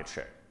losing market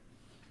share.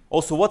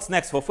 Also, what's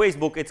next for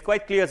Facebook? It's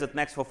quite clear that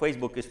next for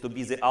Facebook is to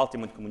be the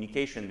ultimate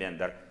communication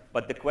vendor,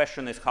 but the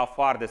question is how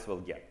far this will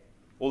get.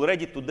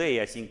 Already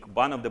today, I think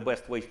one of the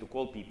best ways to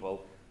call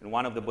people and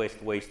one of the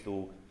best ways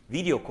to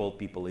video call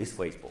people is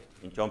Facebook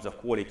in terms of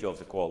quality of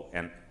the call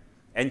and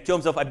in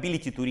terms of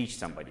ability to reach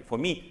somebody. For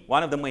me,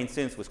 one of the main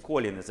things with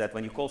calling is that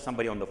when you call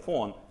somebody on the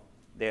phone,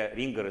 their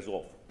ringer is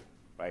off,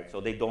 right?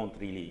 So they don't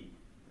really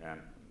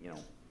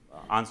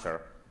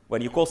answer.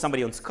 When you call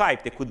somebody on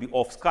Skype, they could be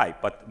off Skype,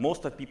 but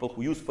most of the people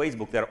who use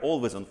Facebook, they're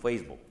always on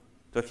Facebook.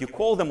 So if you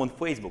call them on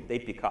Facebook, they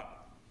pick up.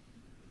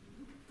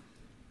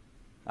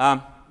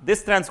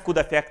 These trends could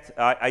affect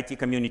IT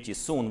communities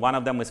soon. One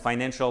of them is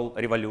financial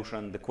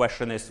revolution. The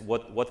question is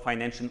what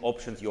financial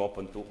options you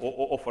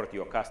offer to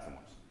your customers.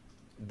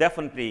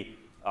 Definitely,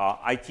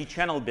 IT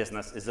channel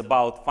business is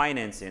about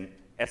financing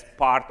as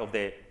part of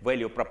the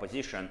value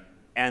proposition.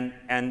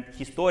 And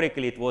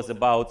historically, it was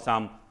about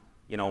some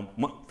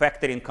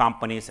factoring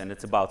companies, and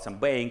it's about some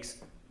banks,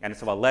 and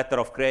it's about letter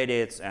of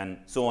credits, and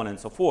so on and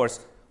so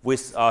forth.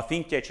 With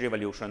fintech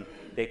revolution,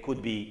 there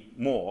could be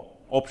more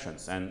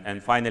options.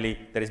 And finally,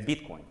 there is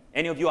Bitcoin.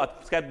 Any of you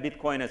accept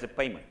Bitcoin as a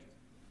payment?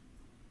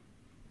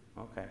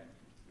 Okay.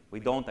 We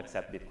don't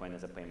accept Bitcoin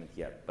as a payment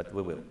yet, but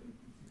we will.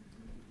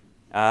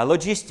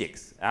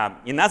 Logistics.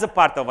 Another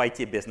part of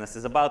IT business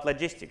is about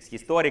logistics.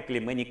 Historically,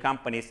 many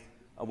companies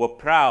were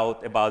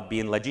proud about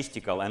being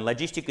logistical, and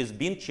logistics is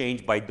being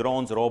changed by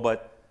drones,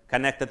 robots,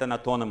 connected and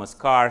autonomous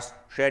cars,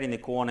 sharing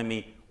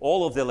economy,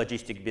 all of the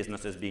logistic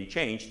businesses being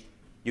changed,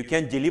 you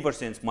can deliver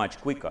things much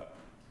quicker.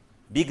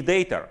 Big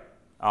data,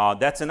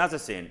 that's another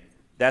thing.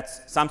 That's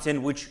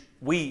something which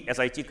we, as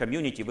IT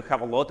community, we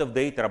have a lot of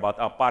data about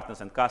our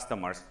partners and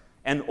customers.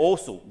 And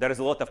also, there is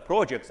a lot of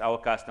projects our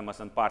customers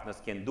and partners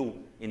can do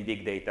in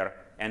big data,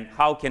 and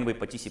how can we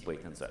participate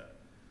in that?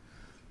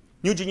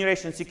 New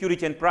generation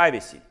security and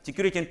privacy.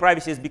 Security and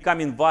privacy is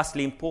becoming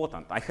vastly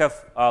important. I have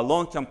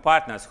long-term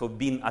partners who've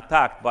been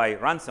attacked by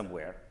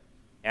ransomware,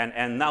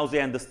 and now they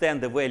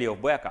understand the value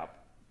of backup.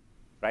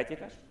 Right,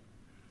 Vikash?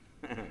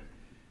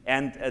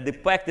 And the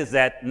fact is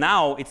that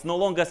now it's no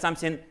longer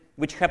something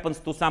which happens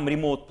to some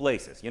remote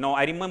places. You know,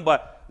 I remember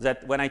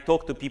that when I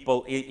talk to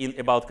people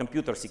about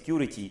computer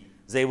security,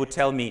 they would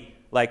tell me,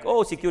 like,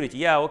 oh, security,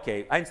 yeah,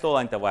 okay, I install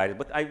antivirus,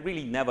 but I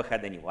really never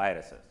had any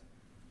viruses.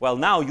 Well,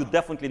 now you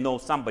definitely know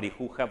somebody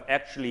who have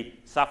actually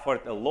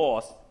suffered a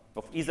loss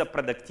of either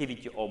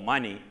productivity or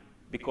money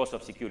because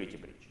of security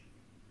breach.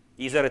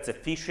 Either it's a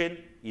phishing,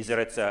 either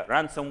it's a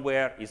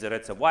ransomware, either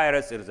it's a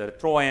virus, either it's a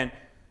Trojan.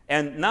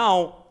 And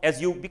now,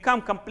 as you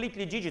become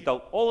completely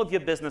digital, all of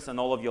your business and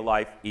all of your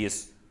life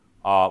is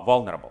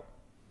vulnerable.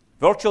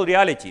 Virtual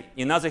reality,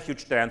 another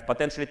huge trend,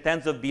 potentially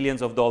tens of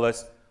billions of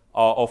dollars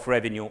of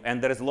revenue,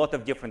 and there is a lot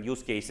of different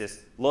use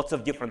cases, lots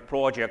of different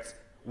projects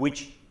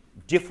which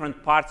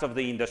different parts of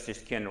the industries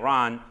can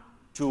run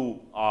to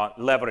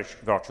leverage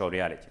virtual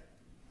reality.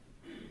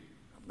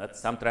 That's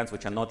some trends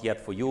which are not yet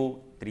for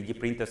you. 3D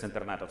printers,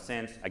 Internet of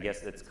Things, I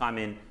guess it's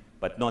coming,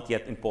 but not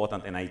yet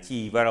important in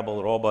IT,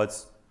 wearable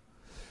robots,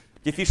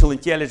 artificial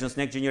intelligence,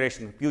 next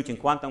generation computing,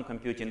 quantum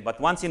computing. But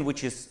one thing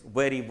which is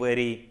very,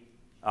 very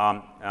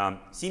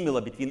similar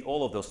between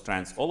all of those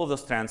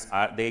trends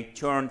are they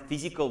turn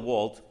physical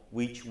world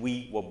which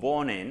we were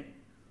born in,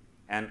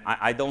 and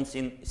I don't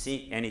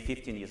see any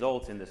 15 years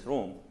olds in this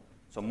room,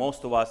 so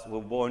most of us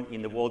were born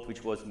in the world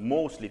which was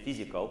mostly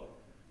physical,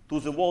 to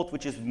the world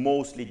which is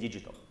mostly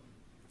digital.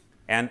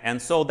 And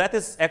so that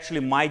is actually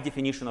my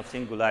definition of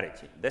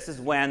singularity. This is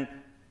when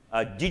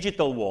a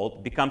digital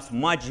world becomes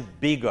much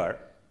bigger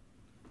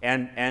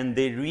and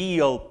the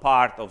real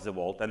part of the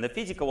world, and the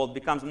physical world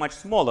becomes much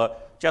smaller,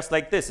 just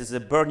like this. This is a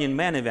Burning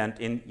Man event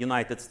in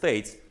United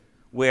States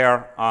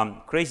where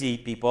crazy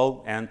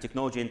people and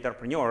technology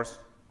entrepreneurs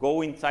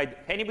go inside.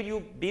 Anybody you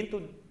been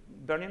to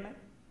Burning Man?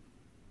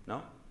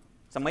 No?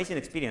 It's an amazing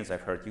experience,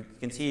 I've heard. You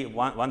can see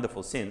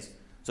wonderful scenes.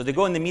 So they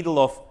go in the middle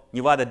of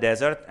Nevada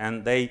desert,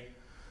 and they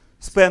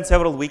spend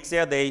several weeks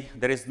there.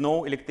 There is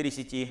no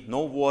electricity,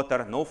 no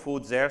water, no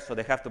food there, so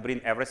they have to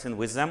bring everything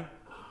with them.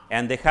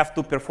 And they have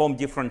to perform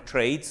different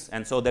trades,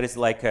 and so there is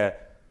like a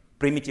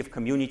primitive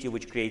community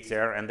which creates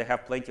there, and they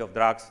have plenty of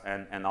drugs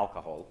and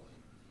alcohol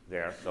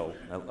there, so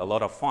a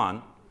lot of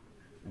fun.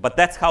 But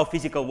that's how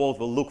physical world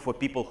will look for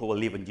people who will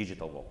live in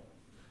digital world.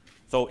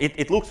 So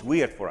it looks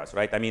weird for us,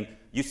 right? I mean,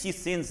 you see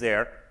scenes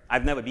there.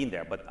 I've never been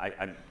there, but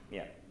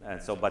yeah.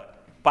 And so,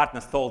 but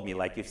partners told me,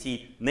 like, you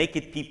see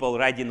naked people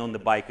riding on the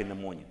bike in the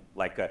morning,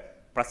 like a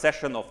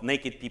procession of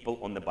naked people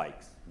on the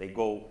bikes. They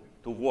go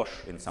to wash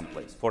in some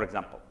place, for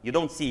example. You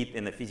don't see it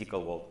in the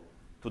physical world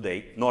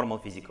today, normal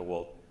physical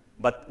world.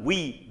 But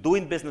we,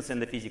 doing business in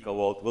the physical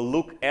world, will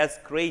look as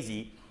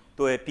crazy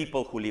to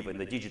people who live in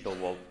the digital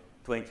world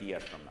 20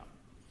 years from now.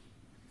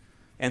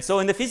 And so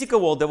in the physical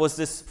world, there was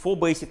this 4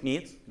 basic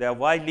needs. They are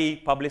widely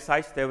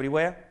publicized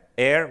everywhere: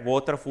 air,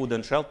 water, food,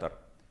 and shelter.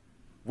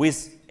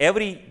 With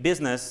every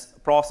business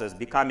process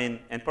becoming,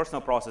 and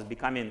personal process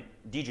becoming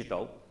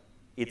digital,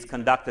 it's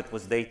conducted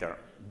with data.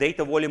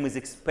 Data volume is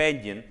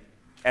expanding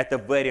at a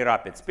very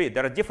rapid speed.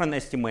 There are different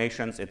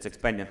estimations. It's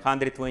expanding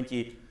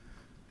 120%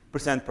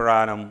 per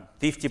annum,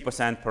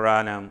 50% per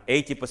annum,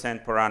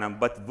 80% per annum,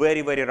 but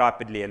very, very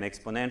rapidly and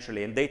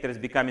exponentially. And data is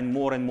becoming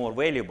more and more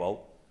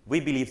valuable. We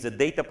believe that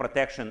data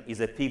protection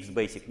is a 5th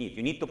basic need.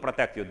 You need to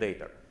protect your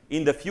data.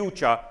 In the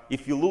future,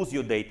 if you lose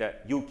your data,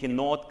 you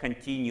cannot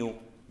continue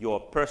your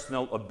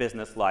personal or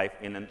business life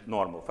in a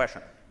normal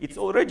fashion. It's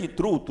already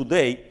true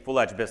today for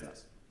large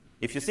business.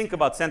 If you think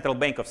about Central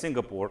Bank of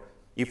Singapore,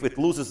 if it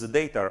loses the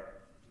data,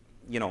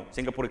 you know,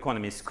 Singapore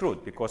economy is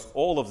screwed, because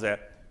all of the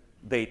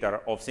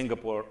data of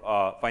Singapore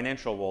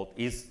financial world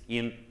is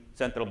in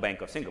Central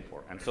Bank of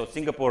Singapore. And so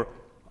Singapore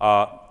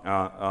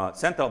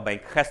Central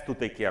Bank has to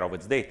take care of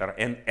its data,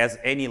 and as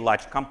any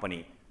large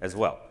company as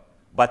well.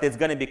 But it's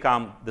going to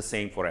become the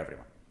same for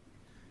everyone.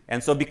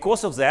 And so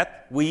because of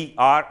that, we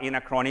are in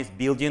Acronis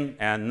building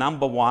a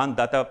 #1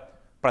 data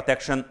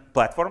protection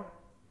platform.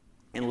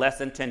 In less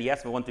than 10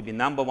 years, we want to be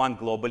 #1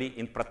 globally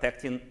in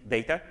protecting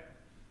data.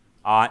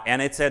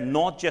 And it's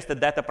not just a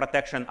data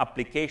protection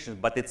application,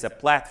 but it's a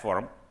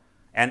platform.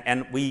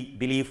 And we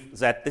believe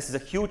that this is a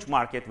huge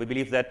market. We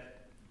believe that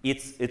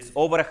it's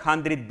over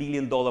 $100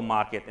 billion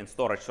market in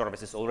storage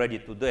services already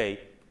today.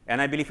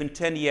 And I believe in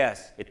 10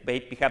 years, it may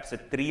perhaps a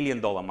 $1 trillion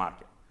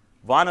market,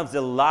 one of the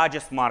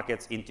largest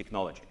markets in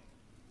technology.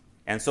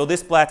 And so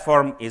this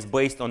platform is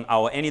based on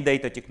our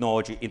AnyData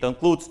technology. It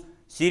includes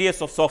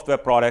series of software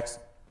products,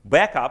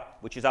 backup,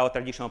 which is our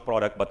traditional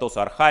product, but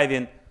also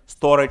archiving,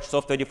 storage,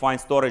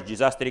 software-defined storage,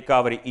 disaster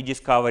recovery,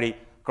 e-discovery,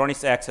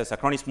 Acronis Access,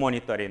 Acronis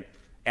Monitoring,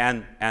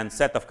 and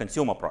set of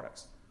consumer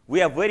products.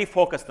 We are very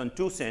focused on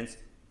two things,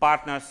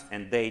 partners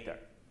and data.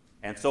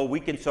 And so we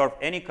can serve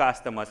any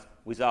customers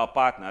with our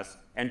partners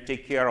and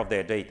take care of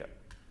their data.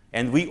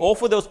 And we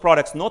offer those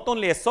products not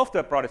only as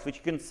software products, which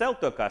you can sell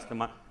to a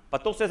customer,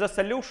 but also as a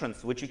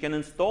solutions, which you can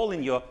install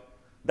in your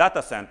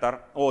data center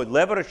or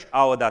leverage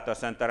our data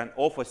center and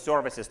offer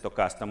services to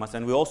customers.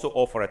 And we also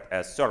offer it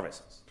as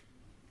services.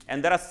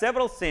 And there are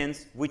several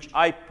things which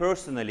I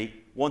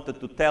personally wanted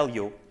to tell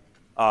you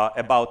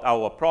about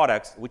our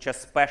products, which are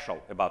special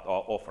about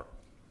our offer.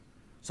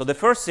 So the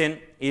first thing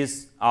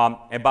is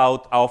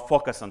about our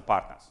focus on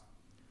partners.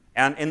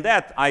 And in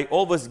that, I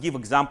always give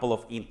example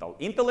of Intel.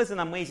 Intel is an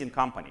amazing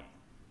company.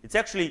 It's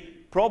actually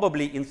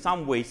probably in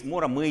some ways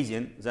more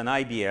amazing than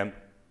IBM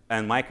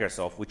and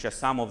Microsoft, which are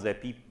some of the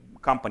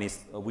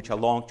companies which are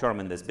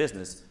long-term in this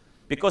business,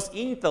 because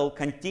Intel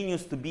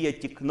continues to be a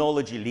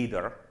technology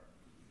leader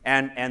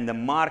and the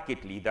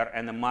market leader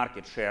and the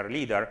market share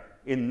leader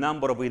in a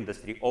number of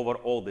industries over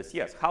all these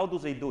years. How do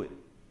they do it?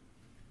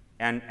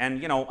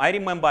 And you know, I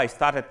remember I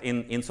started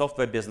in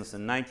software business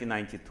in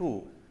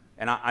 1992,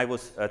 and I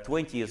was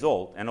 20 years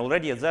old. And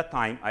already at that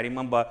time, I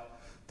remember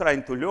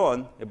trying to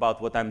learn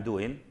about what I'm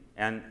doing.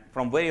 And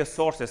from various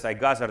sources, I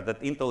gathered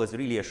that Intel is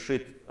really a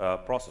shit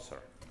processor,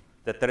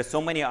 that there are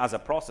so many other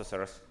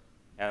processors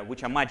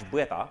which are much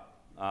better,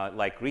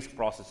 like RISC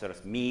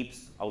processors,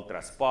 MIPS,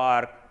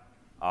 UltraSpark,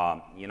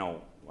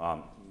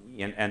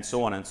 and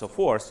so on and so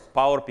forth,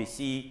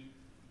 PowerPC.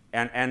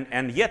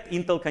 And yet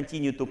Intel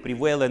continued to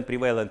prevail and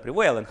prevail and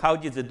prevail. And how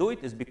did they do it?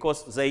 Is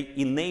because they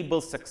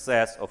enable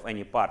success of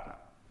any partner.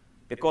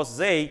 Because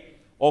they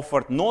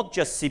offered not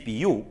just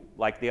CPU,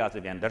 like the other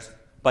vendors,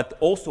 but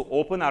also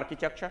open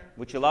architecture,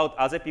 which allowed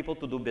other people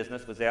to do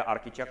business with their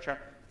architecture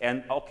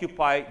and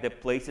occupy the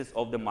places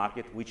of the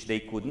market which they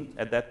couldn't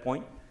at that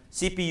point.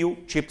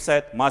 CPU,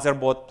 chipset,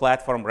 motherboard,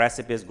 platform,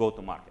 recipes,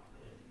 go-to-market.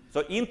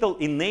 So Intel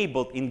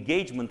enabled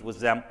engagement with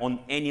them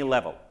on any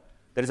level.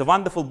 There is a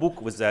wonderful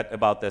book with that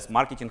about this,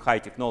 Marketing High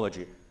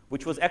Technology,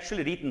 which was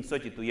actually written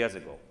 32 years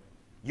ago.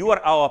 You are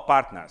our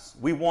partners.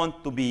 We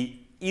want to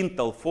be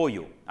Intel for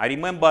you. I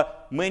remember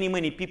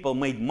many people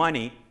made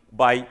money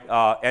by,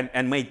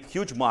 and made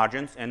huge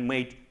margins and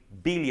made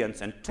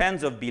billions and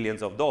tens of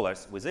billions of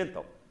dollars with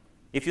Intel.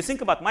 If you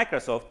think about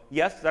Microsoft,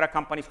 yes, there are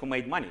companies who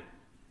made money,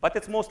 but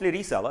it's mostly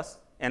resellers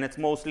and it's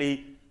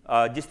mostly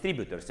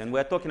distributors. And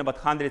we're talking about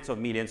hundreds of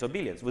millions or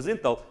billions. With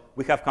Intel,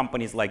 we have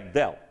companies like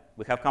Dell.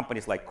 We have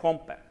companies like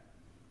Compaq.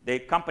 They're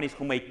companies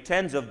who make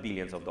tens of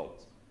billions of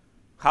dollars.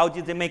 How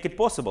did they make it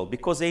possible?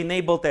 Because they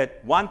enabled a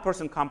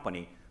one-person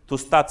company to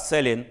start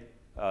selling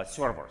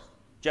servers.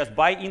 Just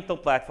buy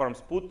Intel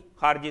platforms, put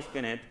hard disk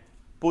in it,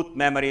 put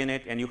memory in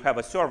it, and you have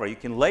a server. You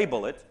can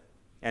label it,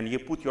 and you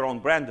put your own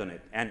brand on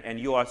it, and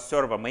you are a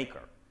server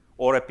maker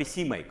or a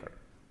PC maker.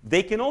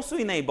 They can also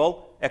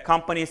enable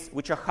companies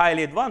which are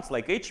highly advanced,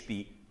 like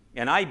HP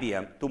and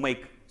IBM, to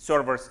make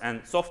servers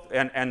and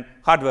software and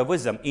hardware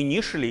with them.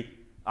 Initially,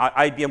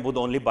 IBM would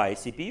only buy a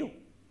CPU.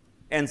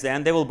 And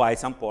then they will buy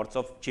some ports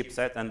of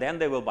chipset, and then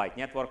they will buy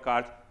network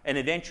cards, and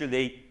eventually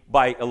they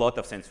buy a lot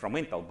of things from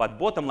Intel. But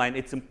bottom line,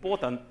 it's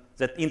important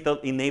that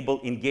Intel enable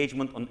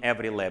engagement on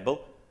every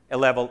level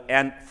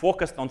and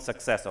focused on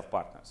success of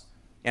partners.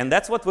 And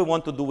that's what we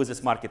want to do with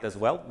this market as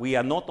well. We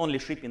are not only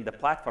shipping the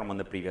platform on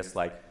the previous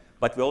slide,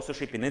 but we also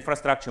ship in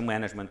infrastructure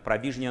management,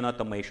 provisioning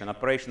automation,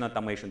 operation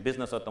automation,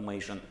 business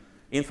automation,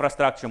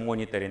 infrastructure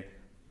monitoring.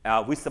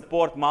 We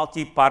support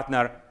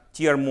multi-partner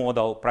tier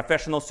model,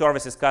 professional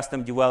services,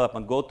 custom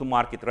development,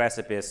 go-to-market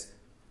recipes,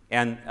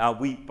 and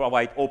we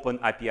provide open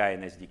API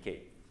and SDK.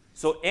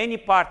 So any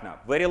partner,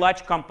 very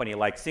large company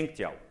like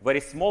Synctel,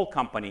 very small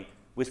company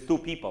with 2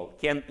 people,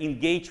 can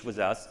engage with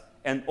us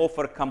and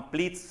offer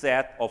complete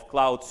set of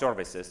cloud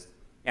services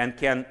and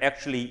can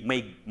actually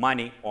make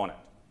money on it.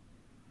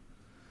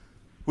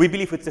 We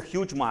believe it's a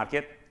huge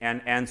market,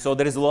 and so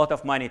there is a lot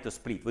of money to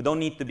split. We don't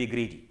need to be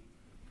greedy.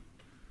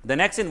 The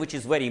next thing which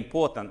is very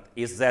important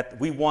is that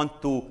we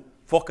want to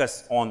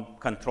focus on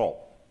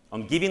control,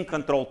 on giving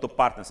control to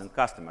partners and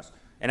customers.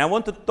 And I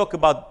want to talk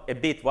about a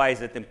bit why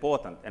is it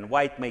important and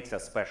why it makes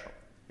us special.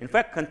 In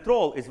fact,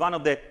 control is one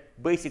of the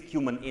basic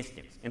human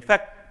instincts. In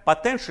fact,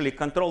 potentially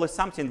control is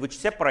something which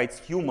separates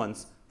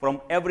humans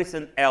from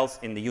everything else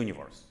in the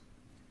universe.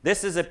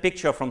 This is a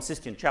picture from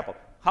Sistine Chapel.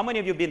 How many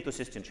of you have been to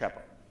Sistine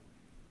Chapel?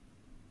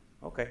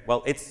 Okay,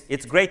 well,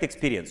 it's great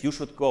experience. You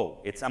should go.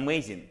 It's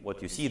amazing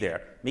what you see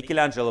there.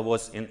 Michelangelo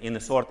was in a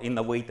sort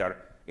innovator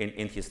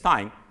in his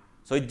time.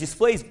 So it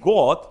displays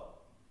God.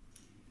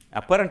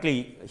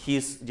 Apparently,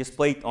 he's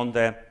displayed on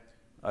the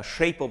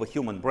shape of a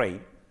human brain,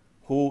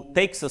 who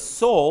takes a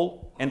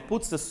soul and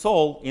puts the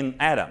soul in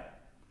Adam.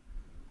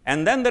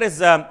 And then there is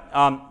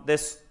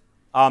this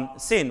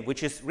sin,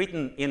 which is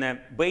written in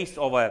a base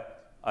of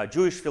a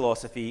Jewish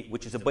philosophy,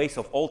 which is a base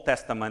of Old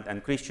Testament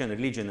and Christian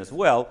religion as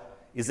well,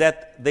 is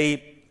that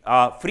the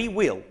free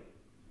will,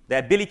 the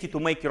ability to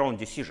make your own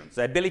decisions,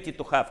 the ability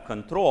to have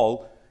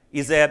control,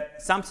 is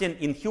something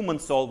in human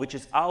soul which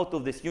is out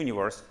of this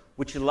universe,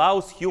 which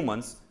allows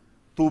humans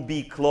to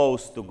be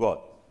close to God.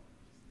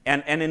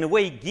 And in a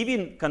way,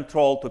 giving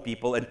control to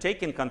people and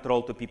taking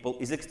control to people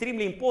is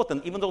extremely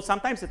important, even though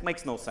sometimes it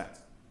makes no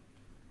sense.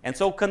 And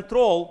so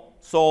control,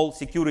 soul,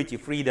 security,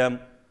 freedom,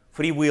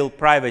 free will,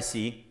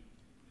 privacy,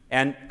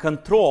 and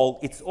control,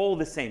 it's all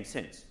the same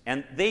things.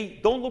 And they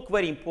don't look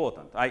very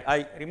important.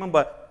 I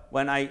remember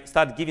when I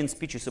started giving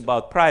speeches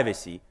about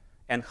privacy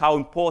and how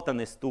important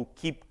it is to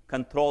keep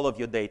control of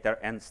your data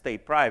and stay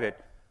private,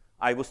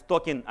 I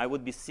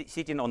would be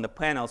sitting on the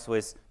panels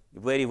with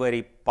very,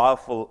 very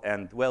powerful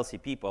and wealthy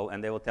people,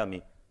 and they will tell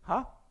me,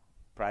 huh?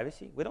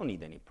 Privacy? We don't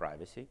need any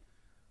privacy.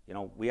 You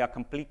know, we are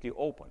completely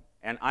open.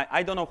 And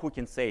I don't know who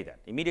can say that.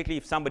 Immediately,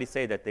 if somebody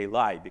say that, they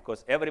lie,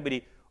 because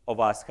everybody of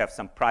us have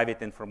some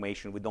private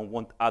information we don't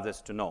want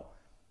others to know.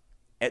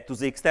 To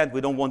the extent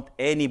we don't want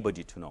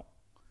anybody to know.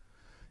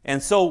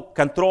 And so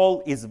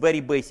control is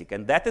very basic,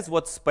 and that is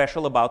what's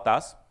special about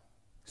us.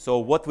 So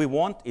what we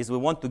want is we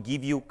want to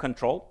give you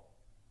control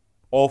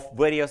of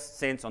various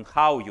things on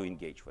how you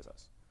engage with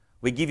us.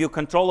 We give you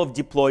control of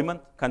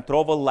deployment,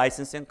 control of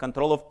licensing,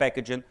 control of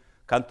packaging,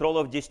 control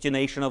of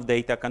destination of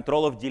data,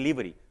 control of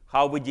delivery,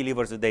 how we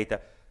deliver the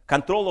data,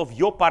 control of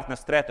your partner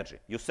strategy.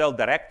 You sell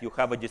direct, you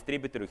have a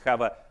distributor, you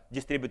have a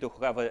distributor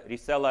who have a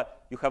reseller,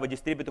 you have a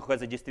distributor who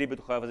has a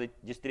distributor who have a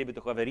distributor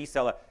who have a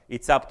reseller.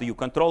 It's up to you.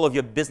 Control of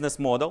your business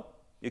model.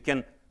 You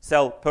can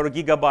sell per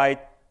gigabyte,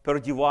 per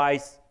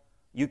device.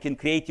 You can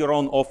create your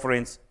own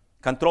offerings.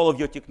 Control of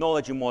your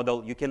technology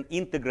model. You can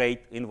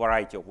integrate in a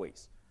variety of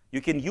ways. You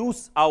can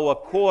use our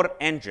core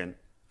engine,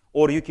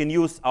 or you can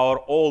use our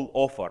all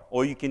offer,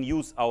 or you can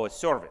use our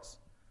service.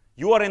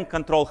 You are in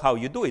control how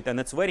you do it, and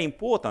it's very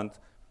important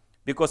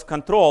because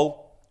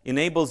control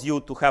enables you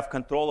to have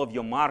control of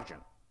your margin.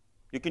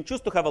 You can choose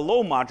to have a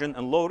low margin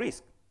and low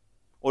risk,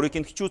 or you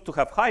can choose to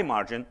have high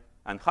margin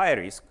and high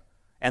risk,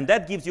 and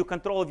that gives you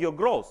control of your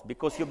growth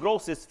because your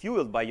growth is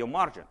fueled by your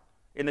margin.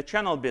 In the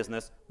channel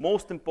business,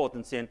 most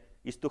important thing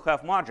is to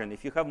have margin.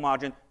 If you have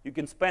margin, you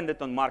can spend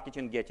it on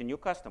marketing, getting new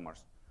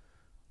customers,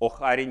 or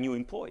hiring new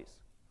employees.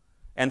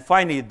 And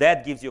finally,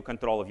 that gives you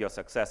control of your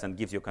success and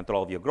gives you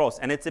control of your growth.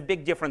 And it's a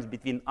big difference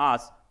between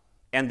us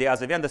and the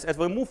other vendors. As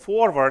we move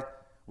forward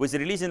with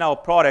releasing our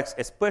products,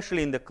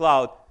 especially in the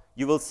cloud,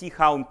 you will see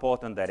how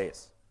important that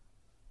is.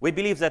 We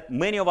believe that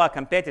many of our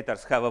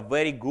competitors have a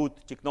very good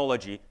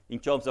technology in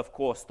terms of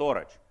core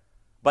storage,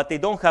 but they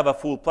don't have a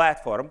full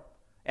platform.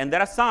 And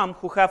there are some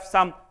who have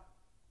some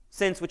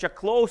things which are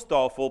close to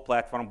our full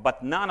platform,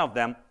 but none of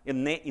them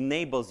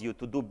enables you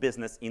to do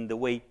business in the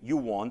way you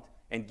want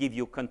and give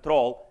you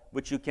control,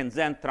 which you can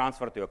then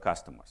transfer to your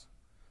customers.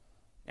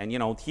 And you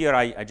know, here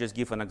I just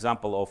give an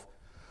example of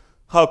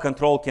how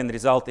control can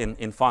result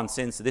in fun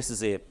things. This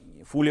is a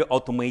fully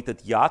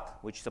automated yacht,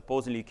 which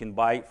supposedly you can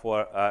buy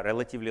for a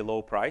relatively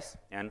low price.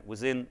 And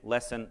within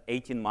less than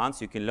 18 months,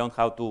 you can learn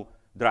how to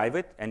drive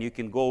it, and you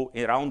can go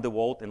around the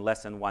world in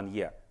less than 1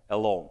 year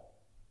alone.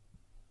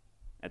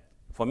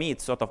 For me,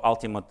 it's sort of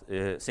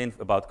ultimate thing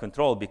about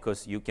control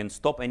because you can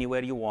stop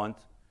anywhere you want.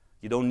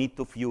 You don't need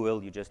to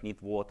fuel. You just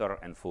need water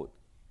and food.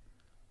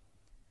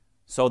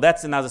 So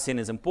that's another thing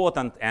is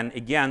important. And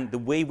again, the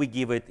way we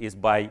give it is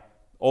by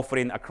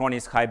offering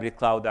Acronis hybrid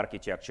cloud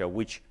architecture,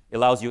 which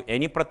allows you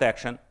any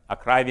protection,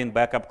 archiving,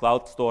 backup,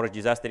 cloud storage,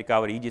 disaster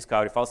recovery,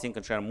 e-discovery, file sync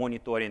and share,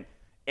 monitoring,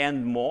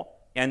 and more.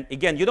 And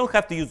again, you don't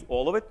have to use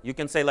all of it. You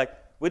can say, like,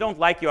 we don't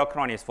like your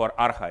Acronis for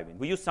archiving.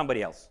 We use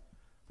somebody else.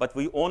 But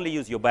we only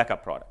use your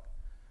backup product.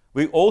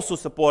 We also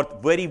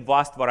support very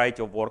vast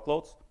variety of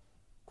workloads.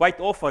 Quite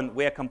often,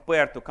 we are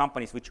compared to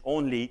companies which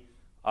only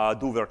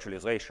do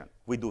virtualization.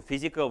 We do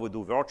physical, we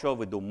do virtual,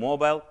 we do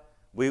mobile.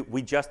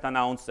 We just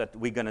announced that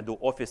we're going to do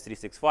Office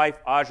 365,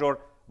 Azure.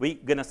 We're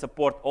going to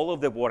support all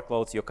of the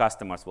workloads your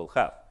customers will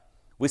have.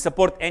 We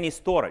support any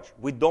storage.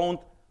 We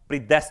don't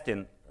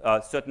predestine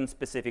certain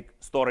specific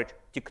storage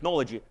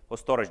technology or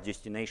storage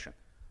destination.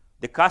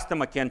 The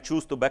customer can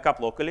choose to backup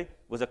locally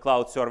with a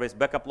cloud service,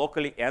 backup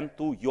locally and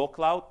to your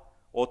cloud,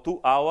 or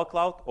to our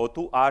cloud, or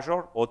to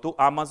Azure, or to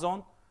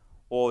Amazon,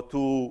 or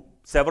to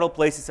several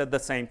places at the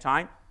same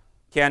time,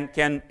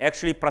 can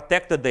actually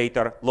protect the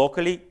data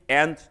locally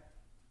and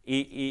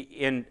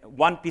in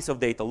one piece of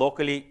data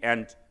locally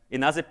and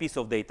another piece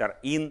of data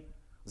in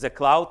the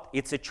cloud.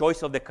 It's a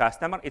choice of the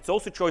customer. It's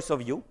also a choice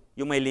of you.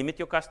 You may limit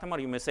your customer.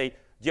 You may say,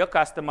 dear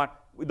customer,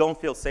 we don't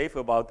feel safe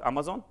about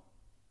Amazon,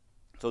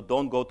 so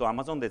don't go to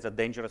Amazon. There's a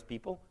dangerous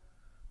people.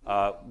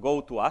 Go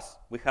to us.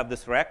 We have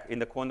this rack in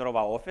the corner of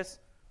our office.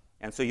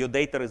 And so your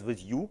data is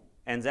with you,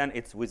 and then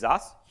it's with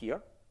us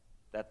here.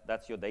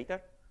 That's your data.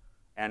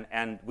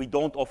 And we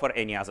don't offer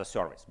any other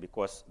service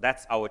because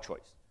that's our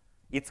choice.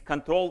 Its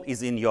control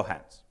is in your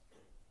hands.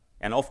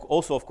 And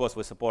also, of course,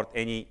 we support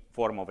any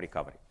form of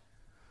recovery.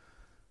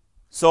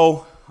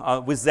 So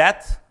with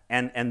that,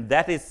 and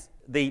that is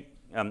the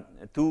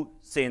two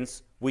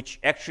things which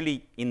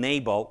actually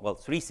enable, well,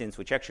 three things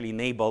which actually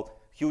enable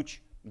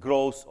huge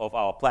growth of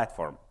our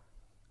platform.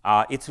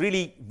 It's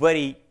really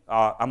very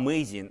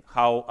amazing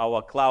how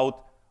our cloud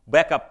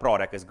backup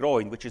product is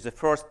growing, which is the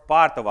first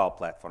part of our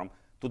platform.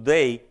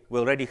 Today, we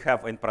already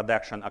have in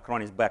production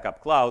Acronis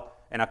Backup Cloud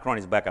and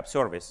Acronis Backup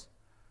Service.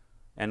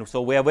 And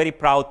so we are very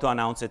proud to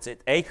announce it's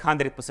at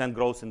 800%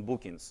 growth in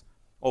bookings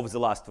over the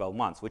last 12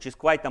 months, which is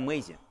quite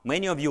amazing.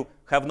 Many of you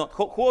have not,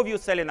 who of you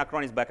selling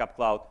Acronis Backup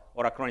Cloud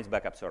or Acronis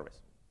Backup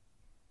Service?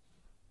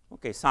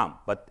 Okay, some,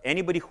 but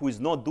anybody who is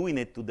not doing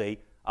it today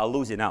are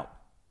losing out.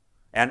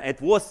 And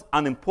it was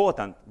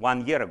unimportant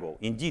 1 year ago.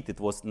 Indeed, it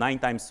was 9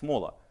 times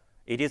smaller.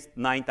 It is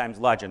 9 times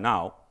larger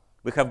now.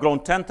 We have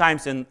grown 10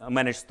 times in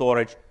managed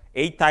storage,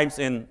 8 times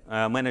in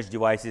managed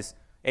devices,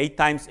 8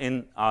 times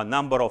in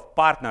number of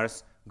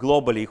partners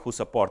globally who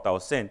support our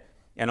SIN.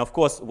 And of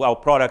course, our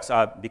products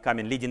are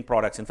becoming leading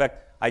products. In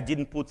fact, I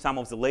didn't put some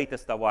of the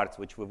latest awards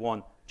which we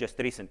won just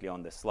recently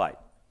on this slide.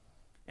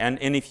 And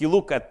if you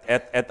look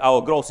at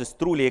our growth, it's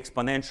truly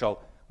exponential.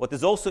 What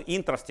is also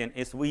interesting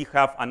is we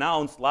have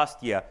announced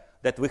last year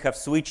that we have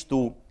switched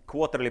to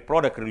quarterly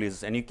product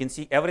releases. And you can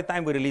see every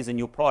time we release a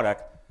new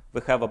product,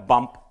 we have a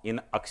bump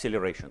in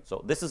acceleration.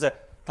 So this is a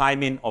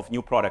timing of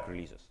new product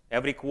releases.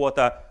 Every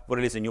quarter, we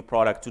release a new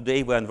product.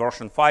 Today, we're in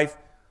version 5.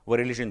 We're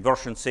releasing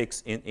version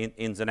 6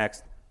 in the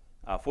next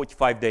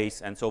 45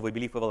 days. And so we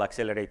believe we will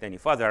accelerate any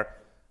further.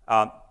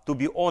 To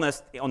be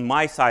honest, on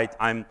my side,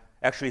 I'm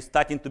actually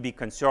starting to be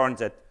concerned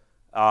that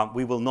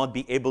we will not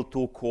be able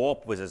to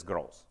cope with this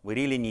growth. We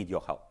really need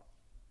your help.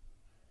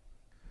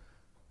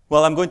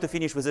 Well, I'm going to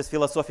finish with this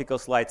philosophical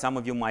slide. Some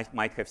of you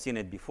might have seen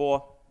it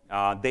before.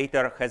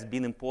 Data has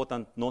been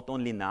important not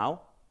only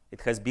now,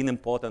 it has been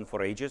important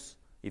for ages.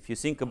 If you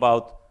think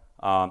about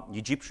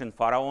Egyptian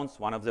pharaohs,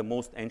 one of the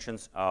most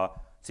ancient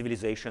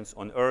civilizations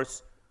on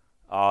Earth,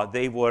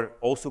 they were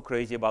also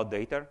crazy about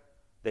data.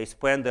 They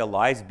spent their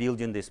lives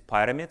building these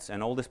pyramids,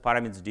 and all these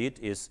pyramids did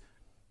is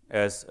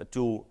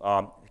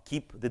to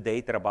keep the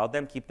data about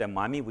them, keep their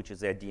mummy, which is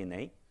their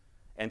DNA,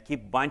 and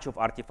keep a bunch of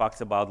artifacts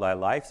about their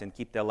lives and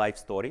keep their life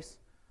stories.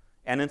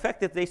 And in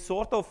fact, they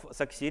sort of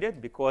succeeded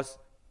because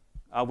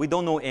we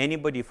don't know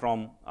anybody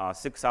from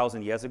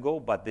 6,000 years ago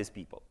but these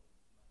people.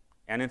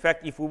 And in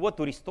fact, if we were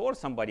to restore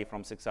somebody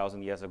from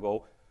 6,000 years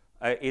ago,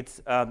 it's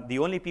the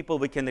only people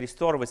we can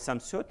restore with some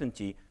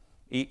certainty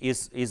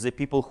is the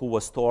people who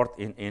were stored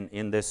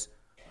in this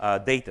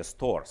data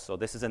store. So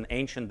this is an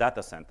ancient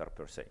data center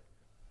per se.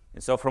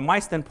 And so from my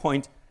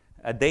standpoint,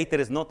 data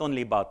is not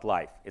only about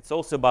life. It's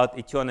also about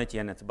eternity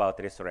and it's about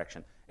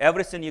resurrection.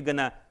 Everything you're going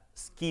to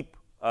keep,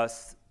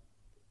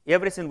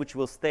 everything which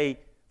will stay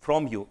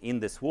from you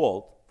in this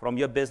world, from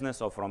your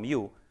business or from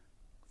you,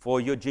 for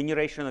your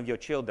generation of your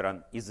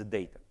children is the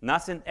data.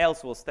 Nothing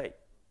else will stay.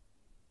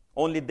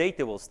 Only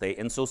data will stay.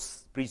 And so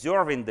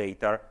preserving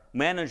data,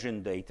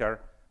 managing data,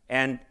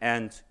 and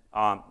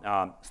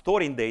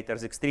storing data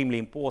is extremely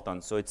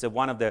important. So it's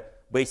one of the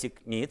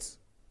basic needs.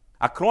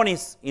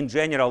 Acronis, in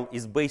general,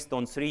 is based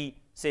on 3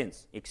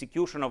 things.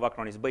 Execution of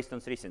Acronis is based on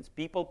 3 things: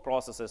 people,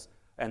 processes,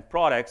 and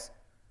products.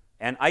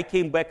 And I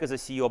came back as a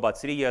CEO about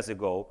 3 years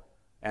ago,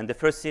 and the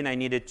first thing I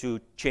needed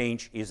to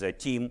change is a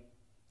team.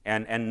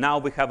 And now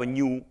we have a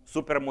new,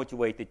 super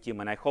motivated team,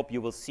 and I hope you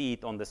will see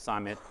it on the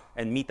summit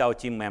and meet our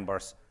team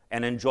members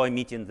and enjoy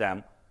meeting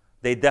them.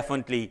 They're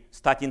definitely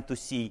starting to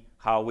see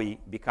how we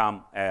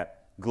become a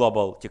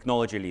global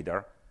technology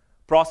leader.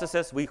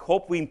 Processes, we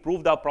hope we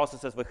improved our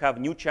processes. We have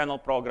new channel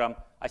program.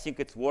 I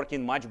think it's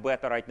working much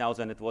better right now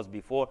than it was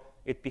before.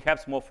 It's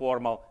perhaps more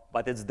formal,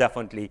 but it's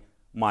definitely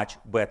much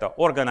better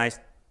organized.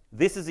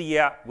 This is the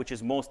year which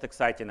is most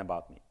exciting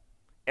about me.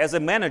 As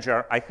a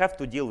manager, I have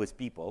to deal with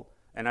people,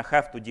 and I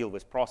have to deal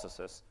with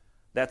processes.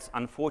 That's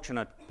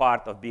unfortunate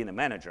part of being a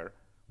manager,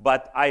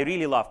 but I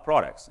really love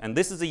products. And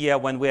this is a year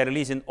when we are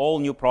releasing all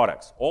new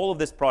products. All of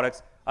these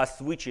products are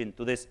switching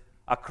to this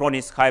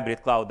Acronis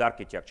hybrid cloud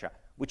architecture,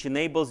 which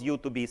enables you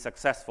to be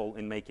successful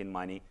in making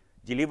money,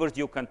 delivers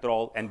you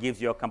control, and gives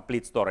you a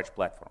complete storage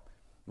platform.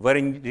 We're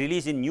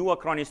releasing new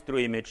Acronis True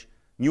Image,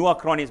 new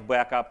Acronis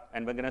Backup,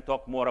 and we're going to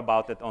talk more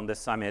about it on the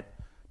summit,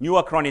 new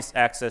Acronis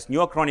Access, new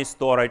Acronis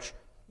Storage,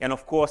 and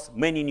of course,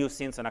 many new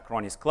things in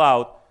Acronis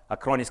Cloud,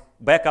 Acronis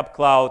Backup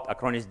Cloud,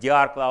 Acronis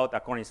DR Cloud,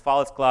 Acronis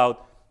Files Cloud,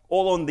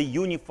 all on the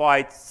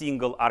unified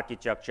single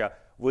architecture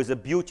with a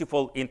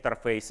beautiful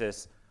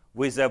interfaces,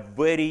 with a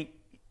very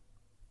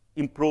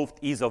improved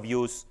ease of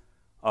use,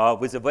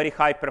 with a very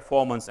high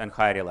performance and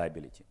high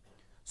reliability.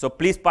 So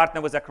please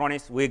partner with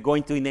Acronis. We're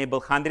going to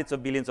enable hundreds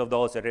of billions of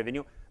dollars of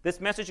revenue.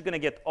 This message is going to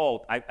get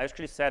old. I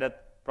actually said it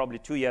probably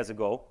 2 years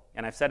ago,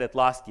 and I've said it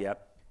last year,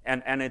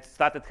 and it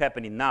started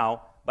happening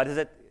now.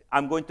 But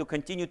I'm going to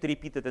continue to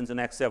repeat it in the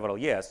next several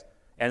years,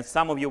 and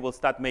some of you will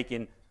start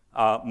making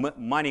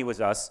money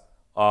with us,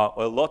 or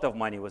a lot of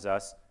money with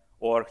us,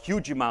 or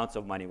huge amounts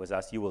of money with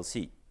us. You will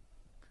see.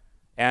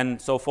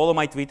 And so follow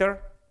my Twitter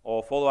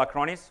or follow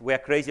Acronis. We are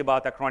crazy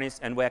about Acronis,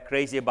 and we are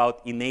crazy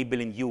about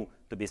enabling you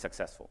to be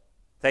successful.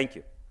 Thank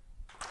you.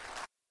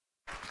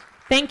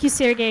 Thank you,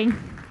 Sergei,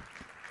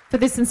 for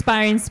this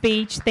inspiring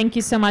speech. Thank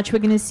you so much. We're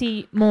going to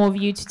see more of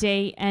you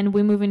today, and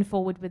we're moving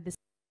forward with this.